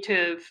cool way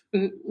to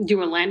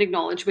do a land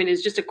acknowledgement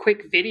is just a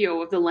quick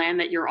video of the land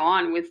that you're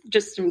on with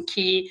just some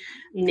key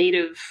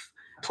native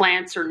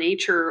plants or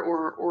nature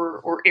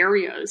or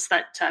areas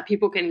that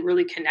people can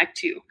really connect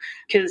to.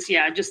 Because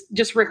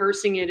just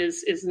rehearsing it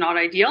is not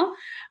ideal.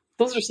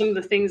 Those are some of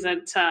the things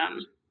that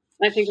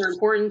I think are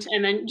important.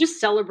 And then just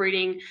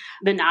celebrating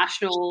the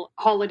national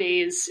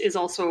holidays is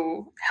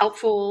also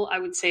helpful. I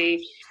would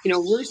say,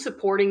 really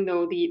supporting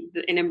though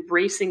and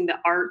embracing the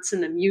arts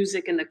and the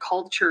music and the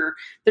culture.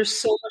 There's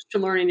so much to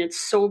learn and it's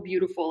so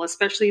beautiful,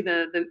 especially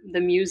the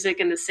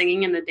music and the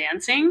singing and the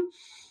dancing.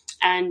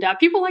 And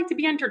people like to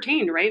be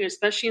entertained, right?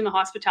 Especially in the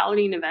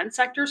hospitality and event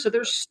sector. So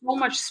there's so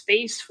much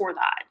space for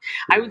that.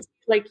 I would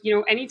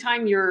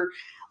anytime you're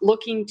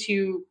looking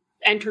to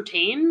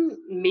entertain,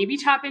 maybe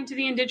tap into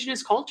the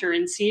Indigenous culture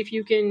and see if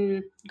you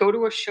can go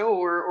to a show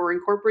or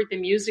incorporate the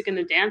music and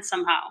the dance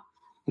somehow.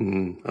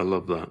 I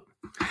love that.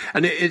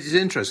 And it's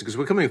interesting because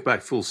we're coming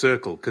back full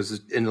circle,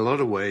 because in a lot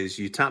of ways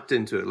you tapped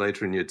into it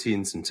later in your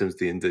teens in terms of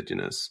the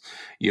Indigenous.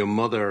 Your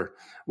mother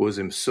was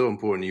so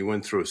important. You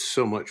went through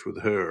so much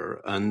with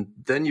her, and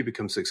then you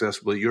become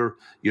successful. You're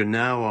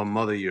now a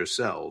mother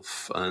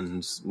yourself,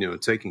 and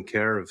taking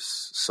care of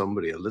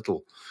somebody, a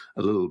little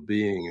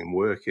being and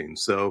working.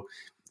 So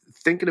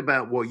thinking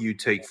about what you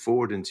take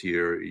forward into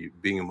your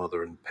being a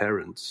mother and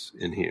parents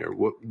in here,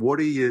 what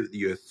are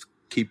your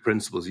key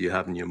principles you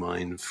have in your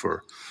mind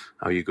for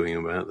how you're going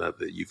about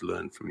that you've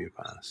learned from your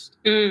past?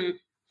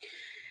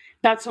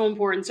 That's so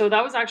important. So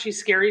that was actually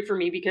scary for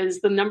me because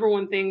the number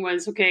one thing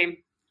was,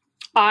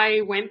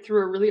 I went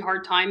through a really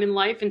hard time in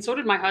life, and so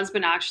did my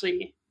husband,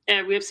 actually.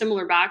 We have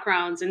similar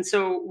backgrounds, and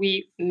so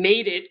we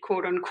made it,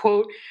 quote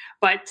unquote.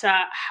 But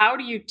how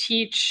do you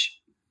teach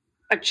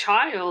a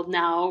child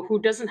now who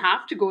doesn't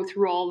have to go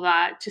through all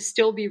that to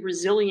still be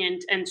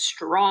resilient and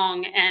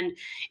strong and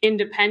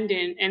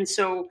independent? And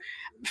so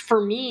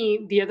for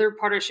me, the other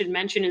part I should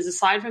mention is,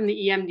 aside from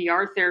the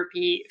EMDR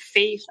therapy,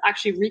 faith,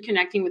 actually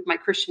reconnecting with my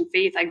Christian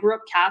faith. I grew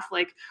up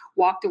Catholic,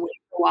 walked away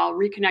for a while,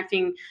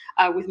 reconnecting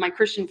with my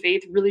Christian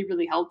faith really,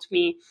 really helped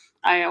me.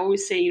 I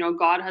always say,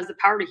 God has the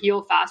power to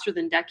heal faster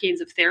than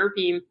decades of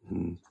therapy.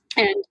 Mm.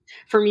 And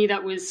for me,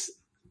 that was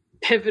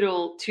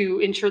pivotal to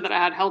ensure that I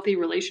had healthy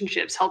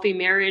relationships, healthy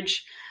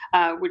marriage,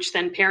 which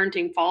then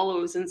parenting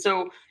follows. And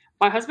so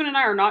my husband and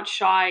I are not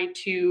shy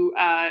to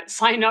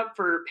sign up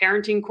for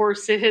parenting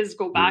courses,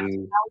 go back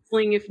to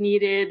counseling if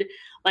needed.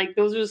 Like,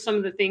 those are some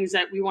of the things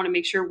that we want to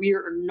make sure we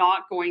are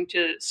not going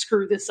to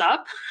screw this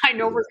up. I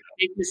know we're going to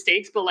make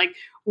mistakes, but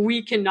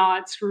we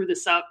cannot screw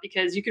this up,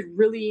 because you could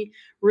really,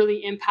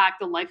 really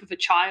impact the life of a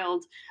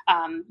child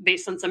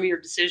based on some of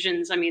your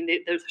decisions. I mean,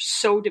 they're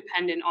so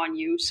dependent on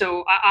you.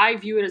 So I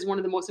view it as one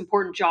of the most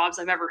important jobs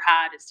I've ever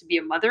had, is to be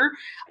a mother.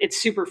 It's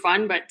super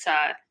fun, but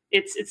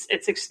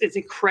it's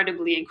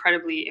incredibly,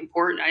 incredibly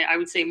important. I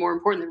would say more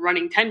important than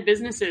running 10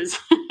 businesses.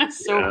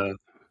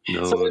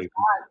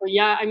 But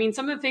yeah, I mean,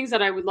 some of the things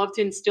that I would love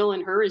to instill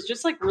in her is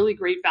just really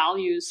great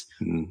values.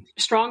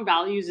 Strong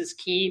values is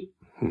key.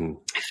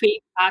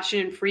 Faith, passion,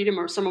 and freedom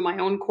are some of my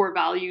own core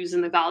values,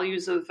 and the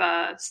values of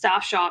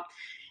Staff Shop.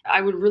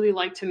 I would really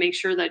like to make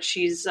sure that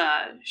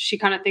she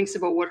kind of thinks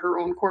about what her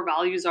own core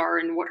values are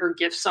and what her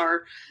gifts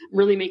are,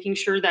 really making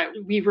sure that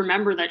we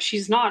remember that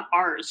she's not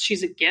ours.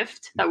 She's a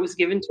gift that was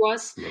given to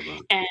us.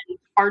 And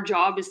our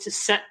job is to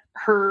set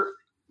her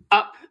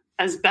up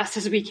as best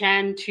as we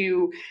can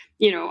to,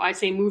 I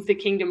say, move the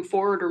kingdom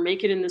forward or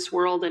make it in this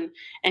world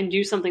and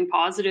do something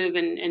positive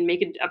and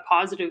make it a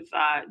positive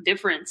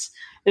difference.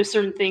 There's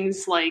certain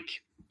things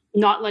like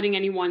not letting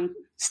anyone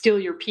steal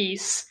your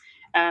peace.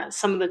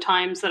 Some of the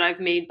times that I've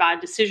made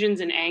bad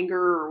decisions in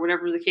anger or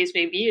whatever the case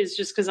may be is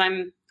just because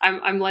I'm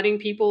letting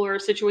people or a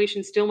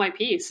situation steal my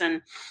peace.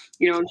 And,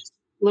 just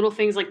little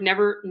things like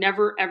never,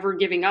 ever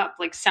giving up,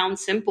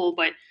 sounds simple,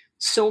 but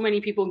so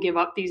many people give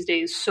up these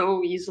days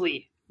so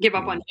easily. Give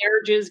up on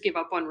marriages, give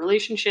up on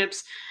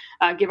relationships,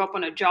 give up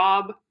on a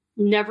job.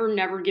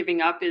 Never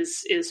giving up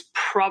is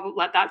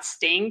probably, that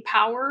staying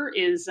power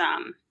is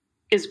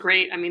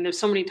great. I mean, there's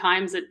so many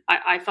times that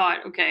I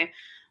thought, okay,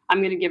 I'm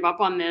going to give up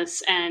on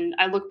this. And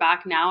I look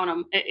back now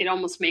and it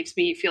almost makes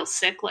me feel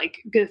sick.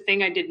 Good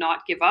thing I did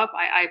not give up.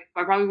 I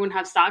probably wouldn't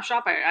have Staff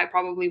Shop. I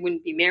probably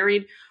wouldn't be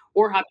married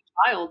or have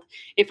a child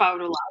if I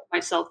would allow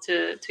myself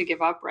to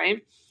give up.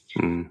 Right.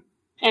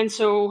 And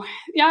so,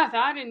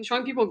 that and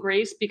showing people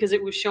grace, because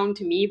it was shown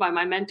to me by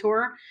my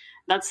mentor.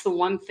 That's the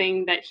one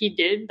thing that he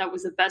did. That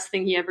was the best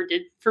thing he ever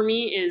did for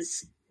me,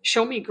 is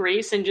show me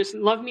grace and just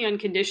love me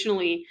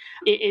unconditionally.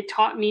 It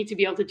taught me to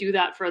be able to do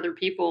that for other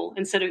people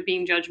instead of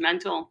being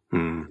judgmental.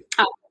 And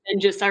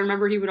I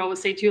remember he would always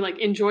say too,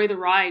 enjoy the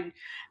ride.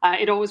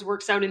 It always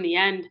works out in the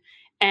end.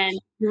 And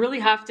you really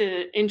have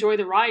to enjoy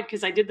the ride,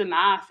 because I did the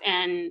math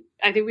and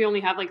I think we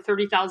only have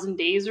 30,000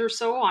 days or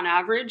so on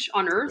average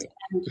on Earth.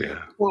 And so,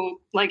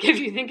 if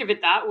you think of it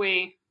that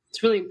way,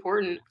 it's really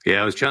important.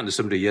 Yeah, I was chatting to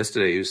somebody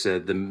yesterday who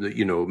said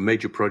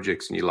major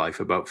projects in your life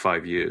about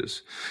 5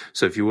 years.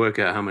 So if you work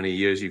out how many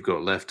years you've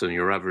got left on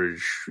your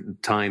average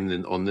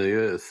time on the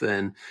earth,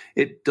 then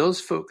it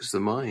does focus the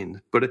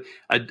mind. But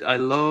I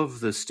love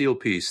the steel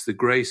piece. The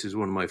grace is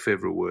one of my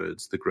favorite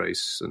words, the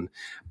grace.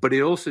 But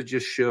it also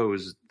just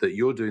shows that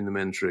you're doing the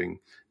mentoring,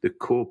 the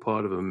core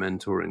part of a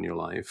mentor in your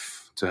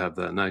life, to have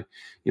that. And I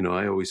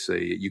always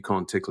say you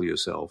can't tickle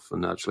yourself,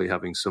 and actually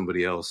having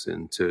somebody else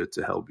in to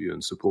help you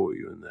and support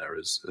you in there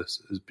has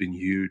been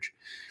huge.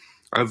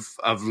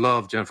 I've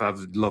loved, Jennifer,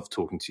 I've loved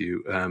talking to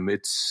you.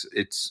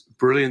 It's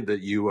brilliant that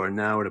you are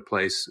now at a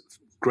place,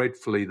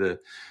 gratefully the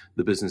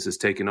business has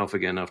taken off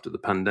again after the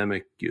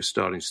pandemic. You're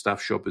starting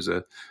Staff Shop is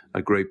a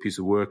great piece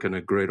of work and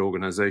a great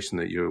organization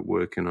that you're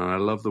working on. I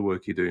love the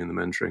work you do in the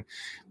mentoring.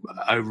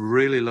 I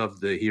really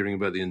love hearing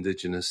about the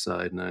Indigenous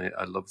side, and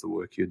I love the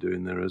work you're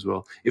doing there as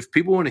well. If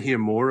people want to hear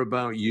more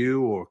about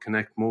you or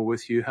connect more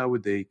with you, how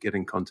would they get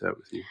in contact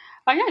with you?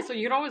 So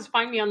you can always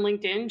find me on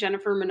LinkedIn,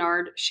 Jennifer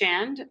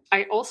Menard-Shand.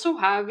 I also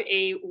have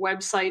a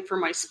website for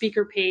my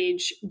speaker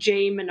page,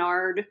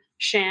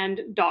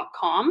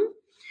 jmenard-shand.com.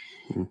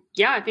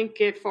 I think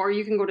you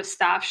can go to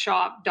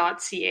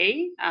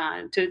staffshop.ca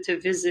to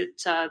visit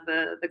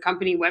the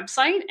company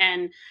website,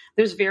 and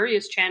there's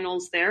various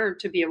channels there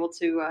to be able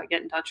to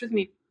get in touch with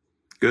me.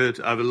 Good.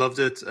 I've loved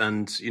it.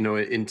 And,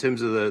 in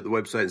terms of the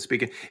website and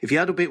speaking, if you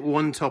had to pick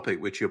one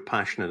topic which you're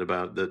passionate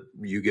about that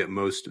you get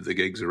most of the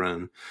gigs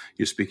around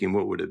your speaking,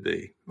 what would it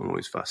be? I'm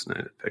always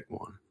fascinated to pick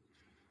one.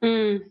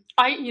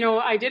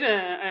 I did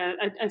a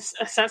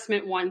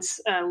assessment once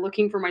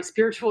looking for my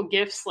spiritual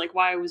gifts,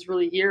 why I was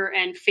really here,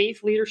 and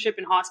faith, leadership,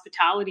 and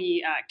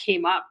hospitality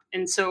came up.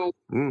 And so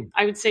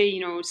I would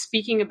say,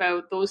 speaking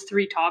about those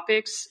three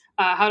topics,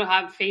 how to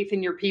have faith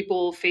in your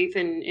people, faith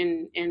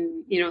in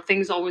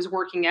things always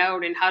working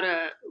out, and how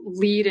to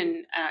lead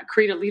and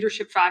create a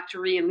leadership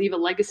factory and leave a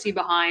legacy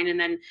behind. And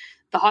then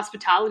the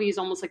hospitality is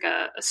almost like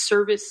a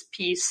service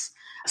piece,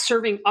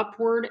 serving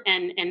upward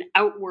and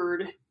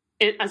outward,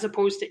 as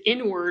opposed to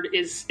inward,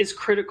 is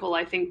critical,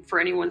 I think, for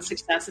anyone's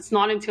success. It's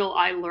not until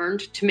I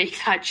learned to make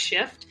that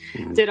shift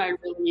did I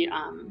really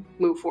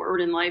move forward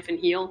in life and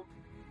heal.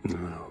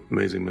 Oh,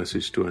 amazing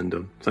message to end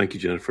on. Thank you,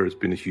 Jennifer. It's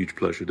been a huge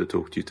pleasure to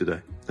talk to you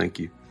today. Thank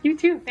you. You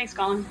too. Thanks,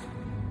 Colin.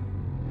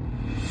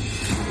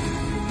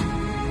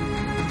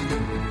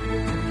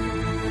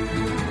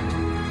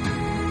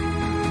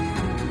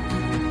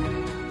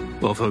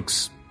 Well,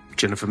 folks,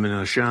 Jennifer M,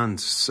 énard-Shand,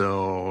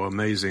 so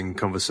amazing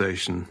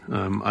conversation.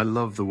 I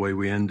love the way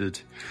we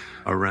ended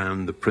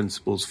around the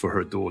principles for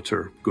her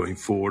daughter going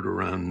forward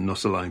around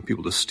not allowing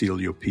people to steal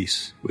your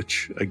peace,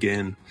 which,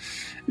 again,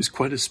 is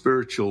quite a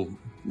spiritual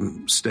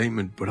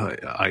statement, but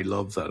I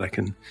love that. I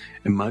can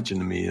imagine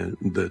to me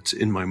that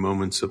in my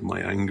moments of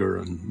my anger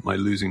and my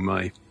losing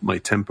my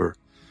temper,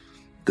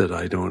 that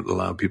I don't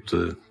allow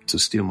people to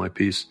steal my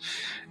peace.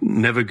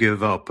 Never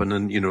give up. And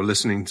then,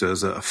 listening to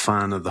as a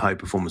fan of the High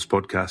Performance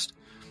Podcast,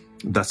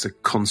 that's a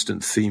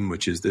constant theme,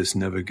 which is this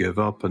never give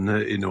up. And,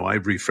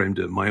 I've reframed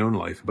it in my own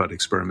life about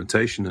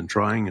experimentation and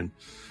trying and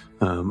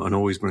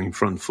always bringing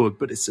front foot,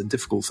 but it's a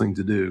difficult thing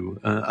to do.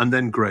 And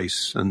then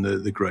grace and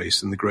the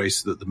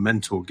grace that the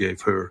mentor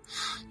gave her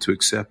to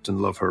accept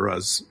and love her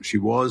as she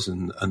was,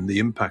 and the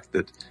impact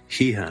that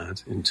he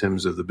had in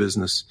terms of the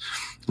business,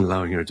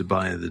 allowing her to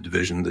buy the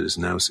division that is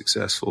now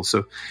successful.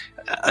 So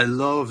I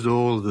loved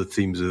all the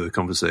themes of the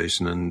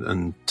conversation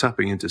and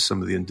tapping into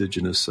some of the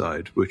indigenous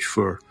side, which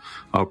for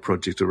our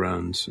project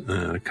around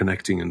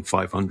connecting in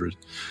 500,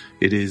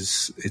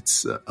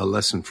 it's a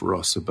lesson for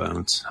us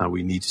about how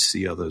we need to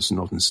see others,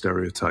 not in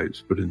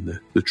stereotypes, but in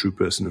the true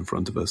person in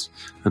front of us,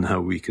 and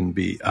how we can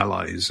be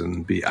allies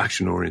and be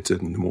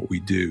action-oriented in what we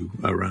do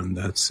around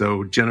that.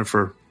 So,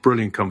 Jennifer,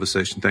 brilliant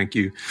conversation. Thank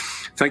you.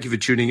 Thank you for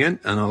tuning in,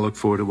 and I'll look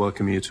forward to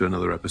welcoming you to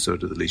another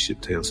episode of the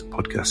Leadership Tales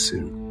podcast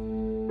soon.